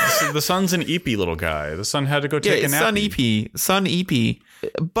 the sun's an eepy little guy. The sun had to go take a nap. Sun eepy.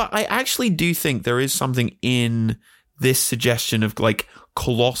 But I actually do think there is something in this suggestion of like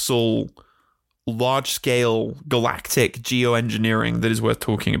colossal large-scale galactic geoengineering that is worth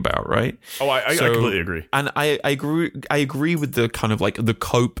talking about, right? Oh, I completely agree. And I agree with the kind of like the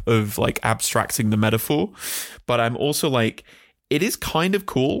cope of like abstracting the metaphor, but I'm also like, it is kind of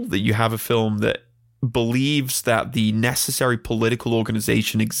cool that you have a film that believes that the necessary political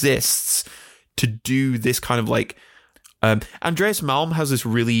organization exists to do this kind of like Andreas Malm has this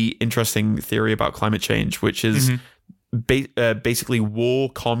really interesting theory about climate change, which is basically war,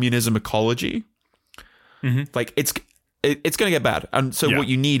 communism, ecology. Like it's going to get bad, and so what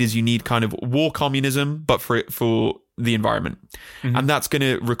you need is kind of war, communism, but for the environment, and that's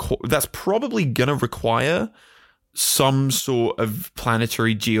probably going to require some sort of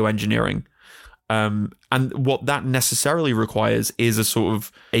planetary geoengineering, and what that necessarily requires is a sort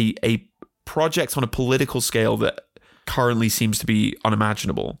of a project on a political scale that currently seems to be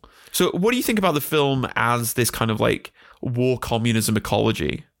unimaginable. So, what do you think about the film as this kind of like war, communism,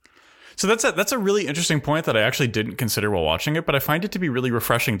 ecology? So that's a really interesting point that I actually didn't consider while watching it, but I find it to be really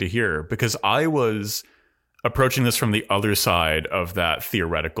refreshing to hear, because I was approaching this from the other side of that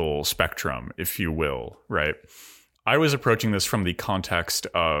theoretical spectrum, if you will, right? I was approaching this from the context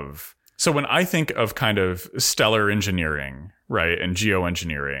of, so when I think of kind of stellar engineering, right, and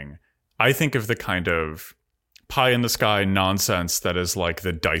geoengineering, I think of the kind of pie in the sky nonsense that is like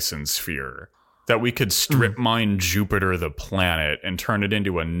the Dyson sphere, that we could strip mine Jupiter, the planet, and turn it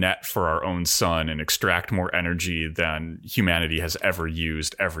into a net for our own sun and extract more energy than humanity has ever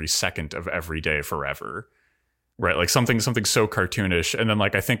used every second of every day forever. Right? Like something so cartoonish. And then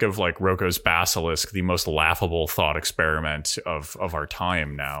like I think of like Rocco's Basilisk, the most laughable thought experiment of our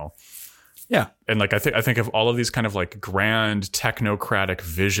time now. Yeah. And like I think of all of these kind of like grand technocratic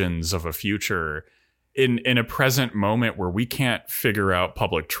visions of a future in a present moment where we can't figure out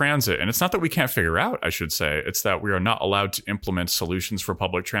public transit. And it's not that we can't figure out, I should say, it's that we are not allowed to implement solutions for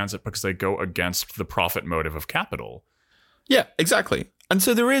public transit because they go against the profit motive of capital. Yeah, exactly. And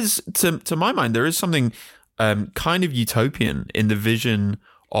so there is, to my mind, there is something kind of utopian in the vision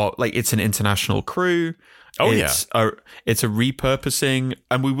of, like, it's an international crew. It's a repurposing,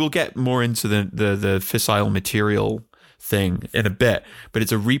 and we will get more into the fissile material thing in a bit, but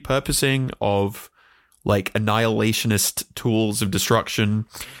it's a repurposing of like annihilationist tools of destruction.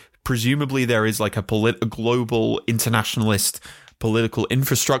 Presumably there is like a global internationalist political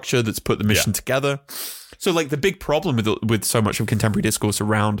infrastructure that's put the mission together. So like the big problem with so much of contemporary discourse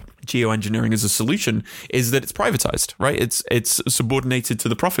around geoengineering as a solution is that it's privatized, right? It's subordinated to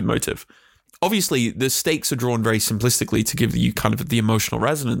the profit motive. Obviously the stakes are drawn very simplistically to give you kind of the emotional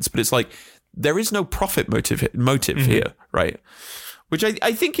resonance, but it's like there is no profit motive here, right? Which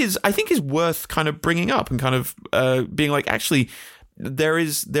I think is worth kind of bringing up and kind of being like, actually, there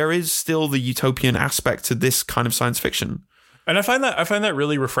is still the utopian aspect to this kind of science fiction. And I find that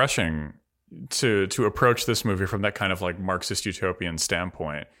really refreshing to approach this movie from that kind of like Marxist utopian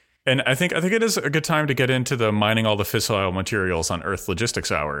standpoint. And I think it is a good time to get into the mining all the fissile materials on Earth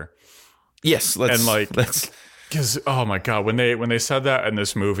logistics hour. Yes, let's. Because oh my god, when they said that in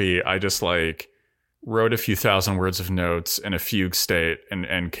this movie, I just like wrote a few thousand words of notes in a fugue state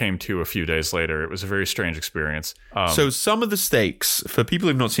and came to a few days later. It was a very strange experience. So some of the stakes, for people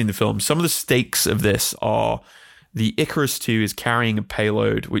who've not seen the film, some of the stakes of this are the Icarus II is carrying a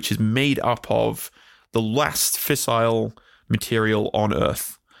payload which is made up of the last fissile material on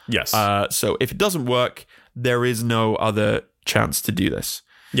Earth. Yes. So if it doesn't work, there is no other chance to do this.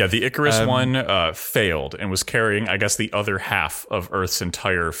 Yeah, the Icarus one failed and was carrying, I guess, the other half of Earth's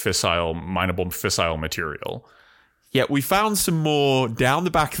entire mineable fissile material. Yeah, we found some more down the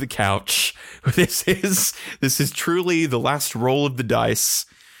back of the couch. This is truly the last roll of the dice.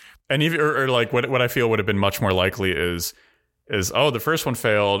 And even or like what I feel would have been much more likely is the first one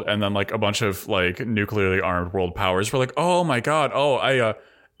failed, and then like a bunch of like nuclearly armed world powers were like, oh my god,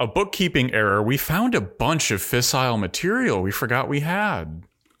 a bookkeeping error. We found a bunch of fissile material we forgot we had.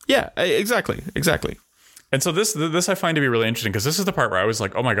 Yeah, exactly. And so this I find to be really interesting, because this is the part where I was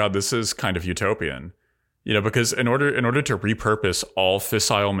like, oh my god, this is kind of utopian. You know, because in order to repurpose all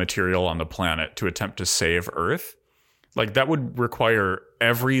fissile material on the planet to attempt to save Earth, like that would require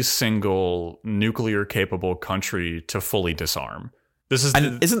every single nuclear capable country to fully disarm. This is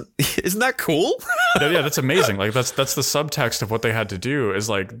isn't that cool? Yeah, that's amazing. Like that's the subtext of what they had to do is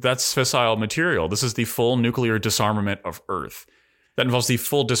like, that's fissile material. This is the full nuclear disarmament of Earth. That involves the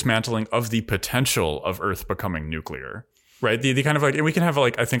full dismantling of the potential of Earth becoming nuclear, right? The kind of like, and we can have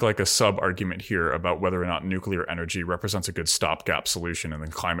like, I think like a sub argument here about whether or not nuclear energy represents a good stopgap solution in the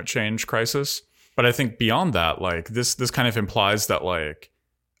climate change crisis. But I think beyond that, like this kind of implies that like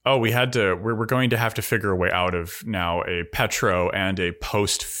oh, we're going to have to figure a way out of now a petro and a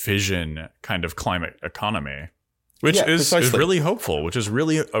post-fission kind of climate economy. Which is really hopeful, which is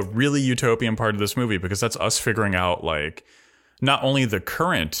really a really utopian part of this movie, because that's us figuring out, like, not only the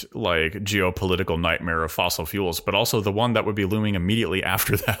current, like, geopolitical nightmare of fossil fuels, but also the one that would be looming immediately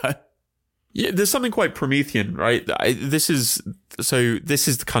after that. Yeah, there's something quite Promethean, right? This is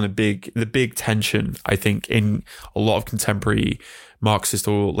the kind of the big tension, I think, in a lot of contemporary Marxist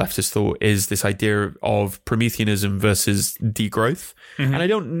or leftist thought, is this idea of Prometheanism versus degrowth. Mm-hmm. And I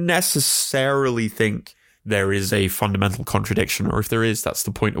don't necessarily think there is a fundamental contradiction, or if there is, that's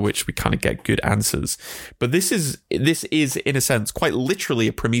the point at which we kind of get good answers. But this is in a sense quite literally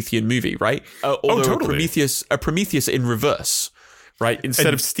a Promethean movie, right? Although totally. a Prometheus in reverse, right?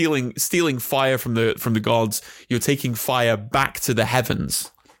 Instead of stealing fire from the gods, you're taking fire back to the heavens.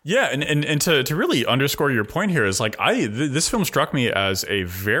 Yeah, and to really underscore your point here is, like, this film struck me as a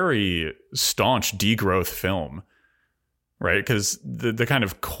very staunch degrowth film, right? Because the kind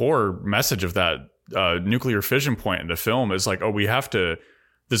of core message of that nuclear fission point in the film is like,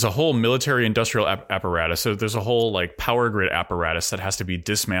 there's a whole military industrial apparatus. So there's a whole, like, power grid apparatus that has to be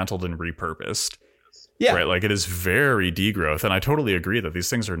dismantled and repurposed. Yeah. Right. Like, it is very degrowth. And I totally agree that these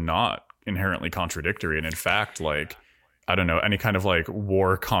things are not inherently contradictory. And in fact, like, I don't know, any kind of, like,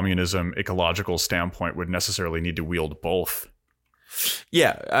 war, communism, ecological standpoint would necessarily need to wield both.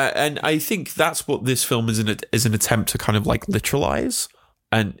 Yeah. And I think that's what this film is an attempt to kind of, like, literalize.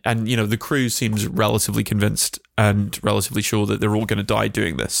 And you know, the crew seems relatively convinced and relatively sure that they're all going to die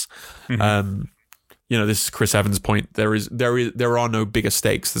doing this. Mm-hmm. You know, this is Chris Evans' point. There are no bigger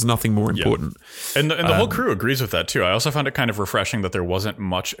stakes. There's nothing more important. Yeah. And the whole crew agrees with that too. I also found it kind of refreshing that there wasn't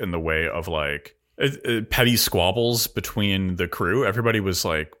much in the way of, like, petty squabbles between the crew. Everybody was,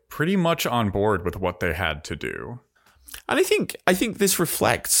 like, pretty much on board with what they had to do. And I think this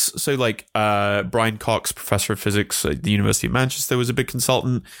reflects, so, like, Brian Cox, professor of physics at the University of Manchester, was a big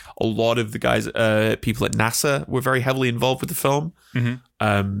consultant. A lot of the guys, people at NASA, were very heavily involved with the film.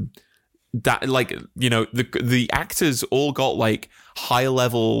 Mm-hmm. That, like, you know, the actors all got, like, high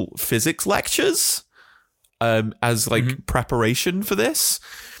level physics lectures as, like, mm-hmm. preparation for this.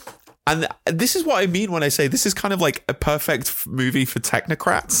 And this is what I mean when I say this is kind of like a perfect movie for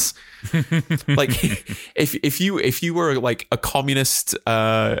technocrats. Like, if you were, like, a communist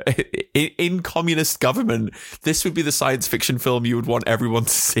in communist government, this would be the science fiction film you would want everyone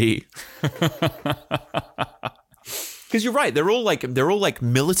to see. Because you're right, they're all like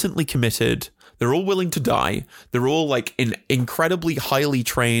militantly committed. They're all willing to die. They're all, like, incredibly highly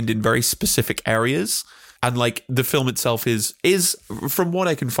trained in very specific areas. And, like, the film itself is from what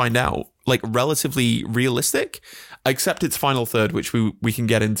I can find out, like, relatively realistic, except its final third, which we can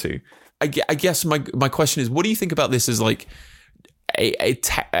get into. I guess my question is, what do you think about this as, like, and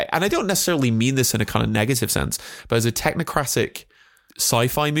I don't necessarily mean this in a kind of negative sense, but as a technocratic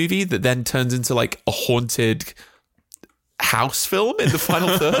sci-fi movie that then turns into, like, a haunted house film in the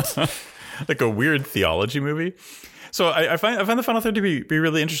final third? Like a weird theology movie? So I find the final third to be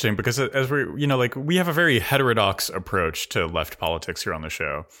really interesting, because as we have a very heterodox approach to left politics here on the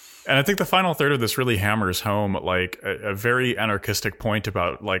show. And I think the final third of this really hammers home, like, a very anarchistic point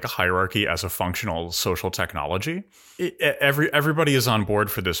about, like, hierarchy as a functional social technology. Everybody is on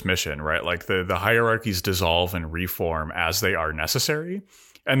board for this mission, right? Like, the hierarchies dissolve and reform as they are necessary.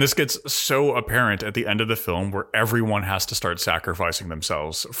 And this gets so apparent at the end of the film, where everyone has to start sacrificing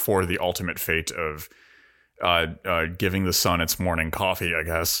themselves for the ultimate fate of giving the sun its morning coffee, I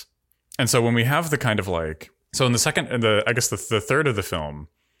guess. And so when we have the kind of, like, so in the third of the film,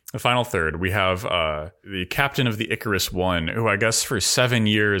 the final third, we have the captain of the Icarus I, who I guess for 7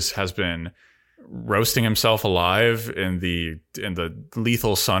 years has been roasting himself alive in the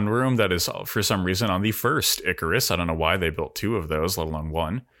lethal sunroom that is, for some reason, on the first Icarus. I don't know why they built two of those, let alone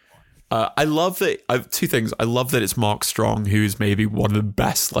one. I love that. Two things. I love that it's Mark Strong, who's maybe one of the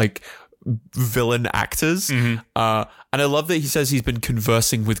best, like, villain actors. Mm-hmm. And I love that he says he's been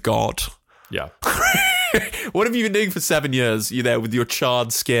conversing with God. Yeah. What have you been doing for 7 years? You're there with your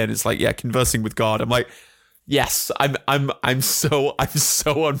charred skin. It's like, yeah, conversing with God. I'm like, yes, I'm so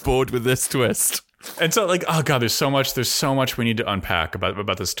on board with this twist. And so, like, oh god, there's so much we need to unpack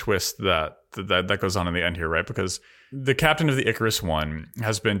about this twist that goes on in the end here, right? Because the captain of the Icarus I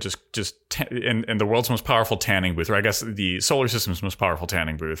has been just in the world's most powerful tanning booth, or I guess the solar system's most powerful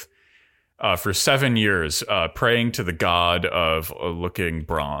tanning booth, for 7 years, praying to the god of looking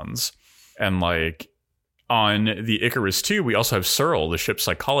bronze. And, like, on the Icarus II, we also have Searle, the ship's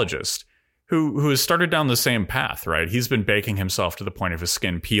psychologist, who has started down the same path, right? He's been baking himself to the point of his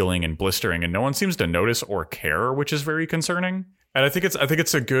skin peeling and blistering, and no one seems to notice or care, which is very concerning. And I think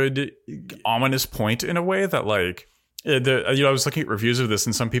it's a good ominous point in a way that like I was looking at reviews of this,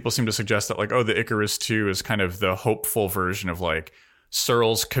 and some people seem to suggest that like, oh, the Icarus 2 is kind of the hopeful version of like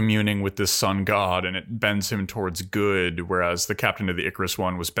Searle's communing with this sun god, and it bends him towards good, whereas the captain of the Icarus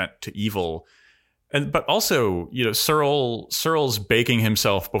 1 was bent to evil. But also, Searle's baking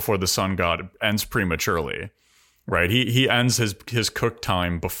himself before the sun god ends prematurely, right? He ends his cook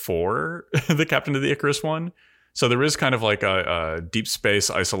time before the captain of the Icarus 1. So there is kind of like a deep space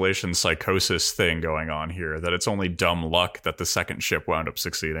isolation psychosis thing going on here, that it's only dumb luck that the second ship wound up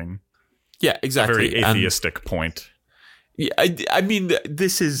succeeding. Yeah, exactly. A very atheistic point. Yeah, I mean,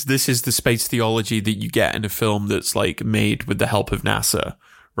 this is the space theology that you get in a film that's like made with the help of NASA,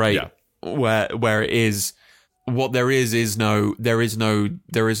 right? Yeah. Where it is, what there is no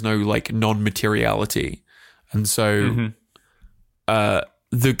like non-materiality, and so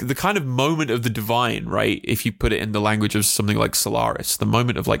the kind of moment of the divine, right? If you put it in the language of something like Solaris, the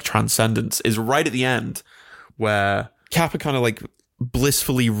moment of like transcendence is right at the end, where Kappa kind of like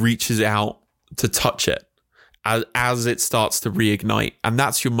blissfully reaches out to touch it as it starts to reignite, and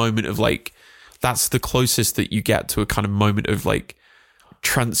that's your moment of like, that's the closest that you get to a kind of moment of like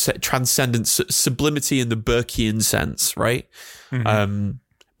transcendence, sublimity in the Burkean sense, right?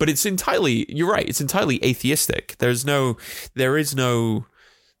 But it's entirely, you're right, it's entirely atheistic. There is no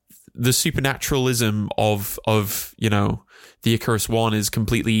the supernaturalism of the Icarus 1 is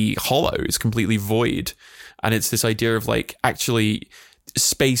completely hollow, it's completely void, and it's this idea of like, actually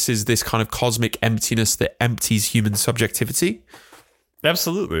space is this kind of cosmic emptiness that empties human subjectivity.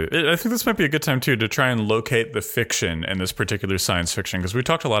 Absolutely. I think this might be a good time too to try and locate the fiction in this particular science fiction, because we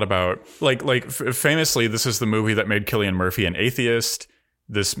talked a lot about famously, this is the movie that made Cillian Murphy an atheist.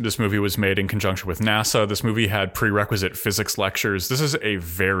 This movie was made in conjunction with NASA. This movie had prerequisite physics lectures. This is a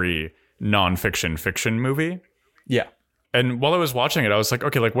very non-fiction fiction movie. Yeah. And while I was watching it, I was like,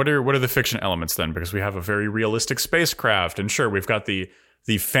 okay, like what are the fiction elements then? Because we have a very realistic spacecraft, and sure, we've got the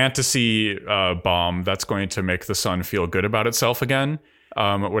fantasy bomb that's going to make the sun feel good about itself again.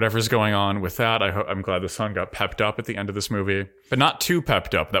 Whatever's going on with that, I'm glad the sun got pepped up at the end of this movie, but not too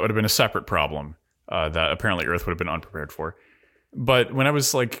pepped up. That would have been a separate problem that apparently Earth would have been unprepared for. But when I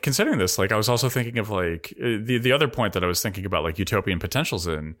was like considering this, like I was also thinking of like the other point that I was thinking about like utopian potentials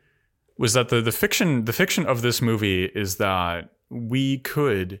in was that the fiction of this movie is that we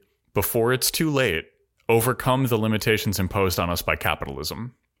could, before it's too late, overcome the limitations imposed on us by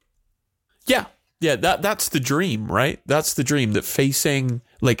capitalism. Yeah, that's the dream, right? That's the dream, that facing,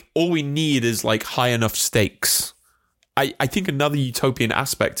 like, all we need is like high enough stakes. I think another utopian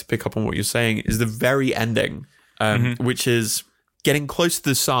aspect, to pick up on what you're saying, is the very ending, which is getting close to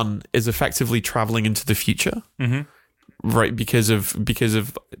the sun is effectively traveling into the future, right? Because of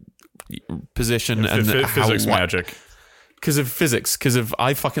position and physics magic. Because of physics, because of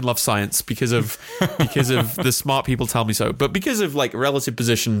I fucking love science, because of the smart people tell me so, but because of like relative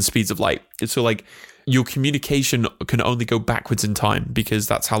position and speeds of light. So like your communication can only go backwards in time, because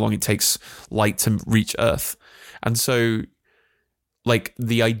that's how long it takes light to reach Earth. And so like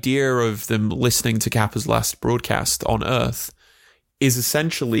the idea of them listening to Kappa's last broadcast on Earth is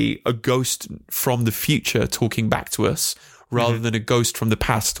essentially a ghost from the future talking back to us, rather than a ghost from the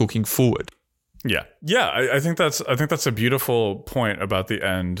past talking forward. Yeah. I think that's a beautiful point about the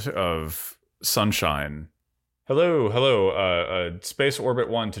end of Sunshine. Hello. Space Orbit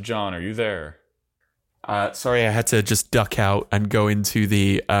 1 to John. Are you there? Sorry, I had to just duck out and go into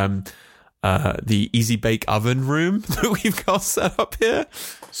the Easy Bake Oven room that we've got set up here.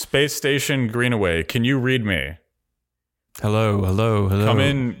 Space Station Greenaway. Can you read me? Hello.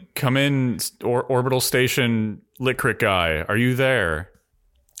 Come in, Orbital Station Litcrick guy. Are you there?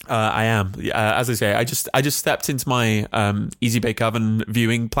 I am. As I say, I just stepped into my Easy Bake Oven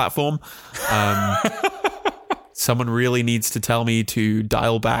viewing platform. Someone really needs to tell me to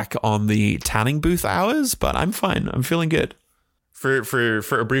dial back on the tanning booth hours, but I'm fine. I'm feeling good.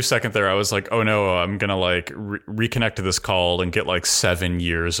 For a brief second there, I was like, oh no, I'm gonna like reconnect to this call and get like 7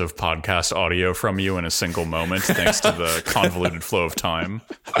 years of podcast audio from you in a single moment, thanks to the convoluted flow of time.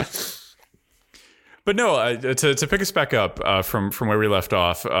 But no, to pick us back up from where we left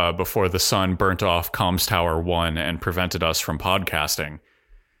off before the sun burnt off Comms Tower 1 and prevented us from podcasting.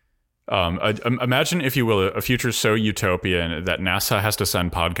 Imagine, if you will, a future so utopian that NASA has to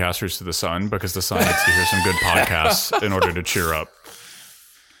send podcasters to the sun because the sun needs to hear some good podcasts in order to cheer up.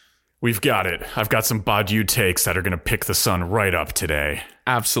 We've got it. I've got some Badu takes that are going to pick the sun right up today.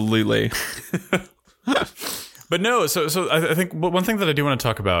 Absolutely. But no, so I think one thing that I do want to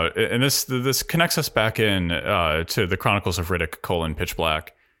talk about, and this connects us back in to the Chronicles of Riddick: Pitch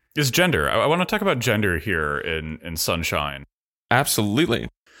Black, is gender. I want to talk about gender here in Sunshine. Absolutely.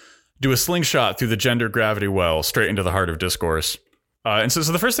 Do a slingshot through the gender gravity well, straight into the heart of discourse. And so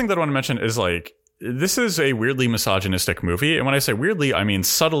the first thing that I want to mention is like, this is a weirdly misogynistic movie. And when I say weirdly, I mean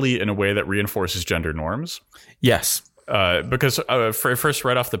subtly in a way that reinforces gender norms. Yes. Because first,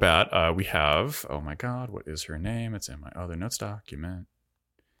 right off the bat, we have, oh my God, what is her name? It's in my other notes document.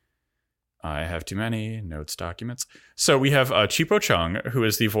 I have too many notes documents. So we have Chipo Chung, who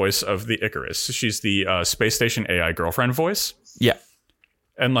is the voice of the Icarus. She's the space station AI girlfriend voice. Yeah.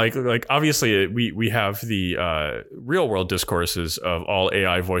 And like obviously we have the real world discourses of all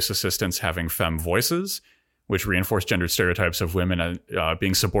AI voice assistants having femme voices, which reinforce gendered stereotypes of women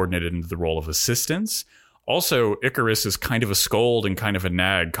being subordinated into the role of assistants. Also, Icarus is kind of a scold and kind of a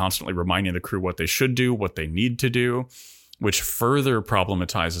nag, constantly reminding the crew what they should do, what they need to do, which further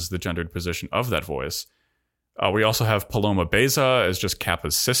problematizes the gendered position of that voice. We also have Paloma Beza as just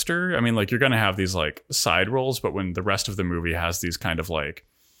Kappa's sister. I mean, like, you're going to have these like side roles, but when the rest of the movie has these kind of like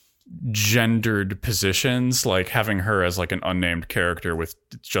gendered positions, like having her as like an unnamed character with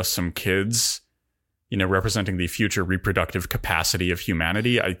just some kids, you know, representing the future reproductive capacity of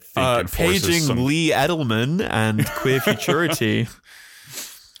humanity, I think enforces paging some... Lee Edelman and queer futurity.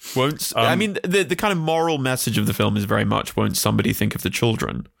 Won't I mean the kind of moral message of the film is very much, won't somebody think of the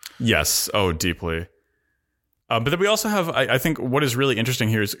children? Yes. Oh, deeply. But then we also have, I think what is really interesting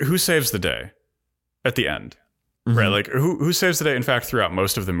here is who saves the day at the end, right? Like who saves the day, in fact, throughout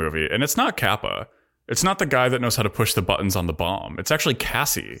most of the movie. And it's not Kappa. It's not the guy that knows how to push the buttons on the bomb. It's actually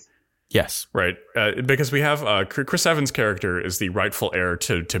Cassie. Yes. Right. Because we have Chris Evans' character is the rightful heir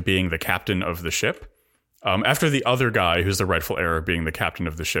to being the captain of the ship. After the other guy who's the rightful heir of being the captain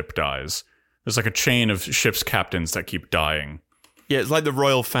of the ship dies, there's like a chain of ship's captains that keep dying. Yeah, it's like the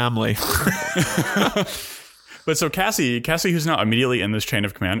royal family. But so Cassie, who's not immediately in this chain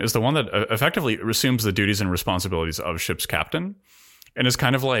of command, is the one that effectively assumes the duties and responsibilities of ship's captain, and is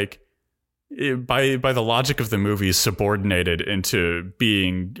kind of like, by the logic of the movie, subordinated into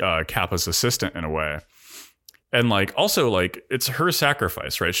being Kappa's assistant in a way. And like, also like, it's her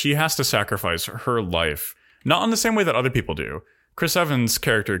sacrifice, right? She has to sacrifice her life, not in the same way that other people do. Chris Evans'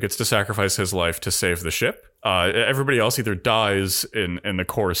 character gets to sacrifice his life to save the ship. Everybody else either dies in the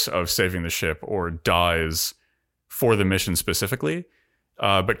course of saving the ship or dies for the mission specifically.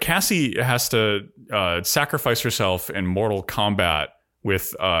 But Cassie has to sacrifice herself in mortal combat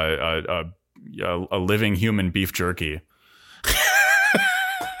with a living human beef jerky.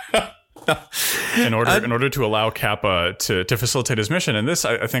 in order to allow Kappa to facilitate his mission. And this,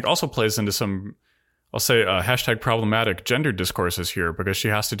 I think, also plays into some, I'll say, hashtag problematic gender discourses here, because she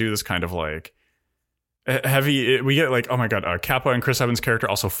has to do this kind of like heavy, we get like, oh my God, Kappa and Chris Evans' character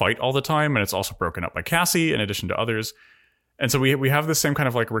also fight all the time, and it's also broken up by Cassie in addition to others. And so we have this same kind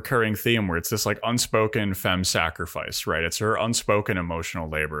of like recurring theme where it's this like unspoken femme sacrifice, right? It's her unspoken emotional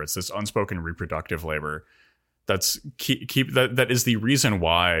labor. It's this unspoken reproductive labor that's that is the reason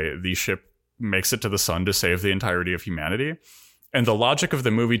why the ship makes it to the sun to save the entirety of humanity. And the logic of the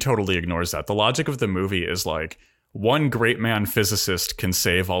movie totally ignores that. The logic of the movie is like, one great man physicist can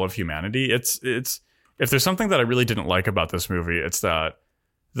save all of humanity. It's if there's something that I really didn't like about this movie, it's that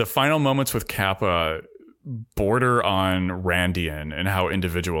the final moments with Kappa border on Randian and how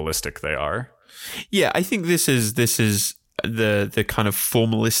individualistic they are. Yeah, I think this is the kind of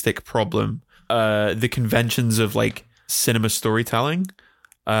formalistic problem, the conventions of like cinema storytelling.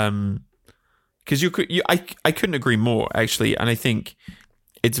 Because I couldn't agree more, actually, and I think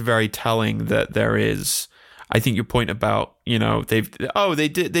it's very telling that there is. I think your point about, you know, they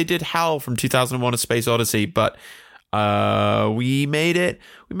did HAL from 2001: A Space Odyssey, but we made it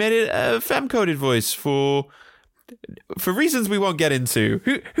a femme-coded voice for reasons we won't get into.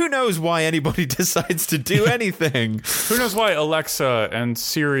 Who knows why anybody decides to do anything? Who knows why Alexa and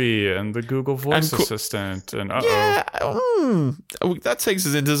Siri and the Google Voice Assistant and that takes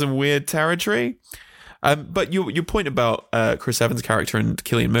us into some weird territory. But your point about Chris Evans' character and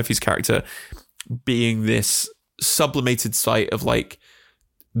Cillian Murphy's character being this sublimated sight of like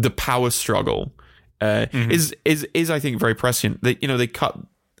the power struggle is I think very prescient. That, you know, they cut,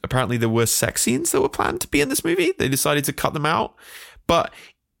 apparently there were sex scenes that were planned to be in this movie. They decided to cut them out. But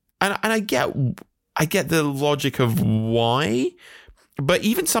and I get the logic of why. But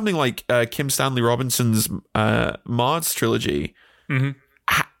even something like Kim Stanley Robinson's Mars trilogy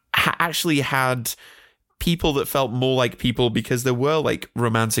actually had people that felt more like people, because there were like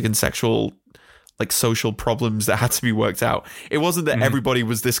romantic and sexual, like social problems that had to be worked out. It wasn't that everybody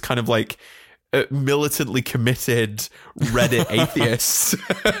was this kind of like militantly committed Reddit atheist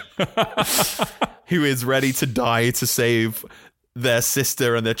who is ready to die to save their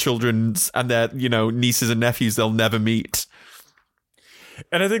sister and their children's and their, you know, nieces and nephews they'll never meet.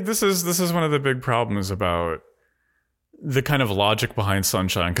 And I think this is one of the big problems about the kind of logic behind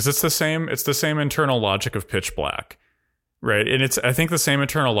Sunshine, because it's the same internal logic of Pitch Black, right? And it's, I think, the same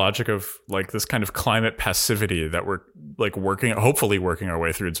internal logic of like this kind of climate passivity that we're like hopefully working our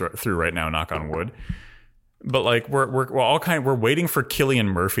way through right now, knock on wood. But like we're waiting for Cillian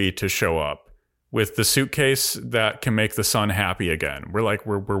Murphy to show up with the suitcase that can make the sun happy again.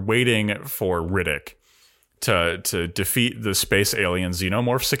 We're waiting for Riddick to defeat the space alien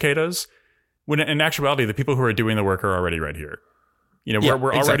xenomorph cicadas. When in actuality, the people who are doing the work are already right here. You know,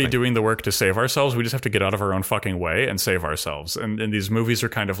 we're already doing the work to save ourselves. We just have to get out of our own fucking way and save ourselves. And these movies are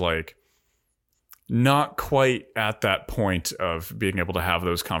kind of like not quite at that point of being able to have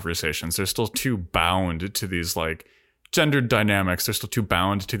those conversations. They're still too bound to these like gendered dynamics. They're still too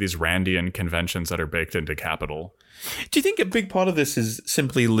bound to these Randian conventions that are baked into capital. Do you think a big part of this is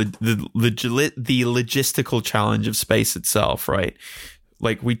simply the logistical challenge of space itself, right?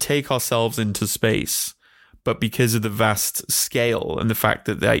 Like, we take ourselves into space, but because of the vast scale and the fact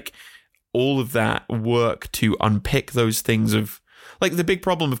that like all of that work to unpick those things of like, the big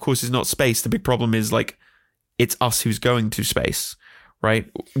problem, of course, is not space. The big problem is like it's us who's going to space, right?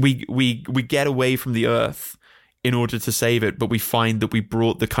 We get away from the Earth in order to save it, but we find that we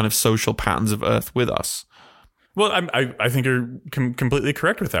brought the kind of social patterns of Earth with us. Well, I think you're completely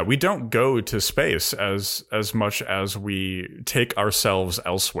correct with that. We don't go to space as much as we take ourselves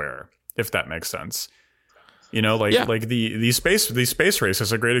elsewhere, if that makes sense. You know, like the space race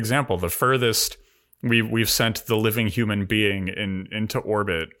is a great example. The furthest we've sent the living human being into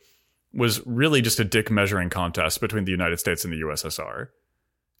orbit was really just a dick measuring contest between the United States and the USSR.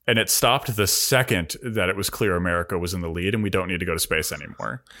 And it stopped the second that it was clear America was in the lead and we don't need to go to space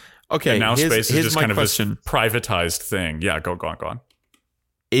anymore. Okay, and now space is just kind of this question. Privatized thing. Yeah, go on.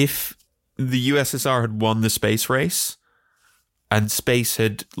 If the USSR had won the space race and space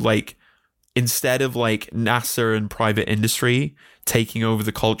had, like, instead of like NASA and private industry taking over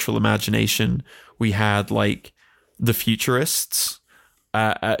the cultural imagination, we had like the futurists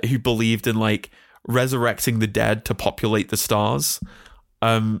who believed in like resurrecting the dead to populate the stars.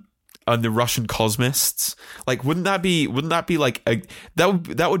 And the Russian cosmists, like, wouldn't that be like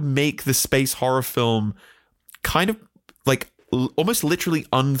that would make the space horror film kind of like almost literally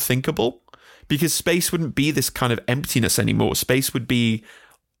unthinkable, because space wouldn't be this kind of emptiness anymore. Space would be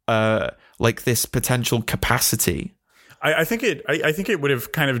like this potential capacity. I think it would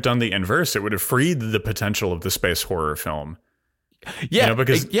have kind of done the inverse. It would have freed the potential of the space horror film. Yeah, you know,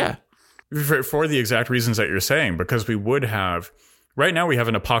 because for the exact reasons that you're saying, because we would have. Right now, we have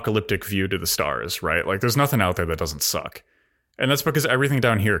an apocalyptic view to the stars, right? Like, there's nothing out there that doesn't suck. And that's because everything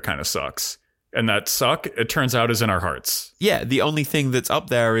down here kind of sucks. And that suck, it turns out, is in our hearts. Yeah, the only thing that's up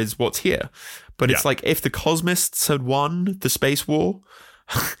there is what's here. But it's like, if the cosmists had won the space war,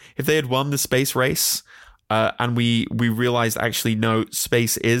 if they had won the space race, and we realized, actually, no,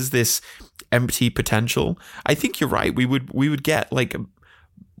 space is this empty potential, I think you're right. We would get, like...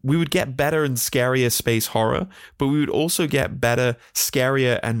 We would get better and scarier space horror, but we would also get better,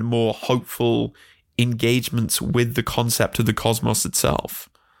 scarier, and more hopeful engagements with the concept of the cosmos itself.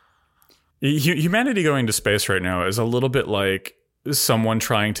 Humanity going to space right now is a little bit like someone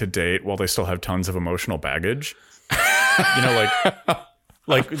trying to date while they still have tons of emotional baggage. You know,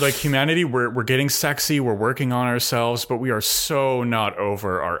 like humanity, we're getting sexy, we're working on ourselves, but we are so not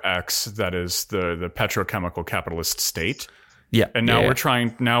over our ex that is the petrochemical capitalist state. Yeah, and now we're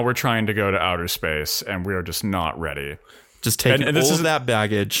trying to go to outer space, and we are just not ready. Just taking all of that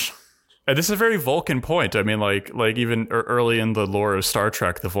baggage. And this is a very Vulcan point. I mean, like even early in the lore of Star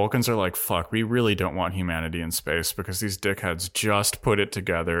Trek, the Vulcans are like, "Fuck, we really don't want humanity in space because these dickheads just put it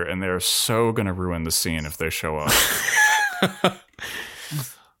together, and they're so gonna ruin the scene if they show up."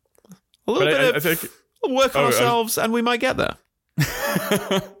 I think we'll work on ourselves, and we might get there.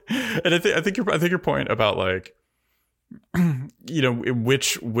 And I think your point about like. You know,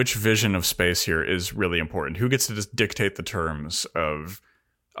 which vision of space here is really important. Who gets to just dictate the terms of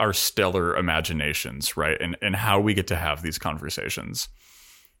our stellar imaginations, right? And how we get to have these conversations.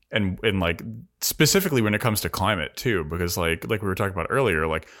 And like specifically when it comes to climate too, because like we were talking about earlier,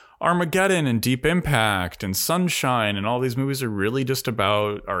 like Armageddon and Deep Impact and Sunshine and all these movies are really just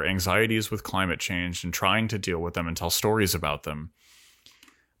about our anxieties with climate change and trying to deal with them and tell stories about them.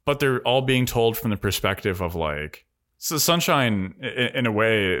 But they're all being told from the perspective of like, so Sunshine, in a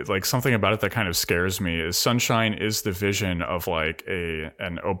way, like something about it that kind of scares me is Sunshine is the vision of like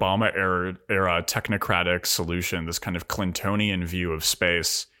an Obama era technocratic solution, this kind of Clintonian view of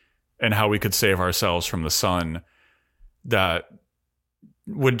space and how we could save ourselves from the sun that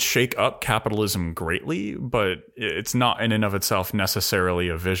would shake up capitalism greatly, but it's not in and of itself necessarily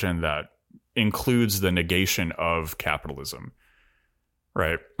a vision that includes the negation of capitalism,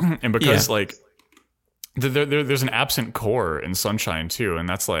 right? And because like there's an absent core in Sunshine too, and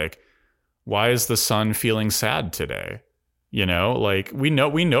that's like, why is the sun feeling sad today? You know, like we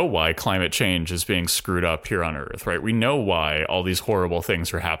know why climate change is being screwed up here on Earth, right? We know why all these horrible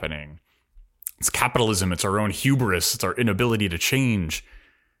things are happening. It's capitalism. It's our own hubris. It's our inability to change.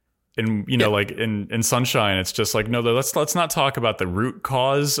 And, you know, like in Sunshine, it's just like, no, let's not talk about the root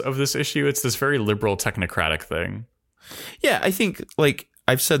cause of this issue. It's this very liberal technocratic thing. Yeah, I think, like,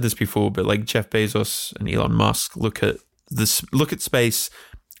 I've said this before, but like Jeff Bezos and Elon Musk look at space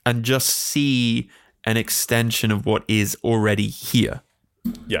and just see an extension of what is already here.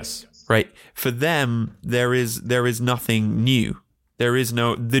 Yes. Right? For them, there is nothing new.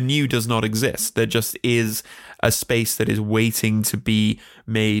 The new does not exist. There just is a space that is waiting to be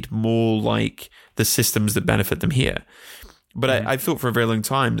made more like the systems that benefit them here. But I thought for a very long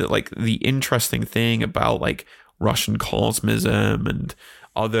time that like the interesting thing about like Russian cosmism and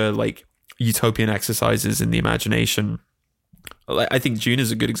other like utopian exercises in the imagination, I think Dune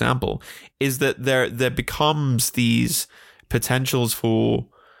is a good example, is that there becomes these potentials for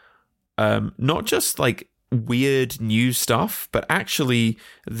not just like weird new stuff, but actually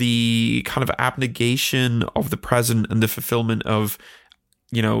the kind of abnegation of the present and the fulfillment of,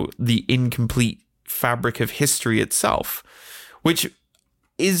 you know, the incomplete fabric of history itself, which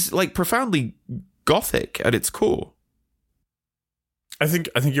is like profoundly gothic at its core. I think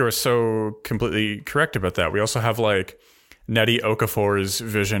you are so completely correct about that. We also have like Nnedi Okofor's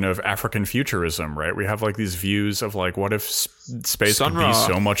vision of African futurism, right? We have like these views of like, what if space could be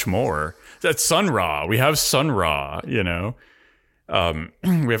so much more? That's Sun Ra. We have Sun Ra, you know.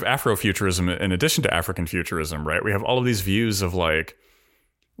 We have Afrofuturism in addition to African futurism, right? We have all of these views of like,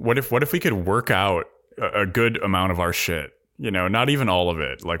 what if we could work out a good amount of our shit? You know, not even all of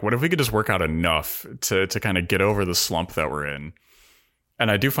it. Like, what if we could just work out enough to kind of get over the slump that we're in? And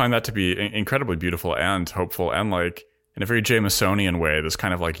I do find that to be incredibly beautiful and hopeful, and like, in a very Jamesonian way, this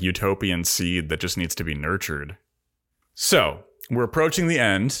kind of like utopian seed that just needs to be nurtured. So we're approaching the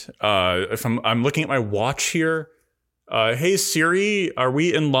end. If I'm looking at my watch here. Hey Siri, are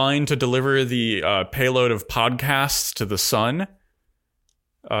we in line to deliver the payload of podcasts to the sun?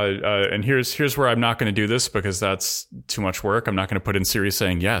 And here's where I'm not going to do this because that's too much work. I'm not going to put in Siri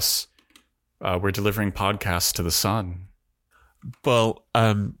saying yes. We're delivering podcasts to the sun. Well,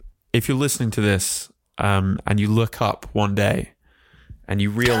 if you're listening to this, and you look up one day and you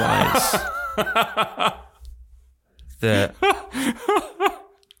realize that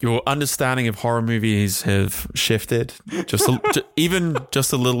your understanding of horror movies have shifted even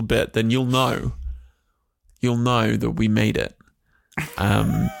just a little bit, then you'll know that we made it.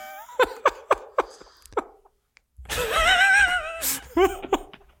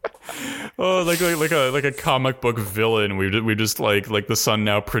 Oh, like a comic book villain. We just like the sun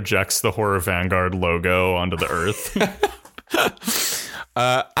now projects the Horror Vanguard logo onto the earth.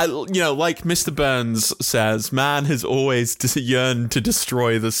 Like Mr. Burns says, man has always yearned to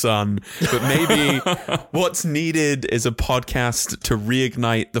destroy the sun, but maybe what's needed is a podcast to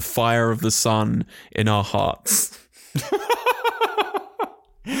reignite the fire of the sun in our hearts.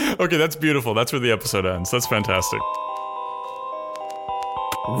 Okay, that's beautiful. That's where the episode ends. That's fantastic.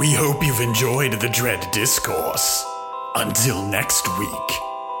 We hope you've enjoyed the Dread Discourse. Until next week,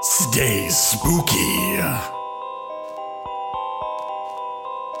 stay spooky.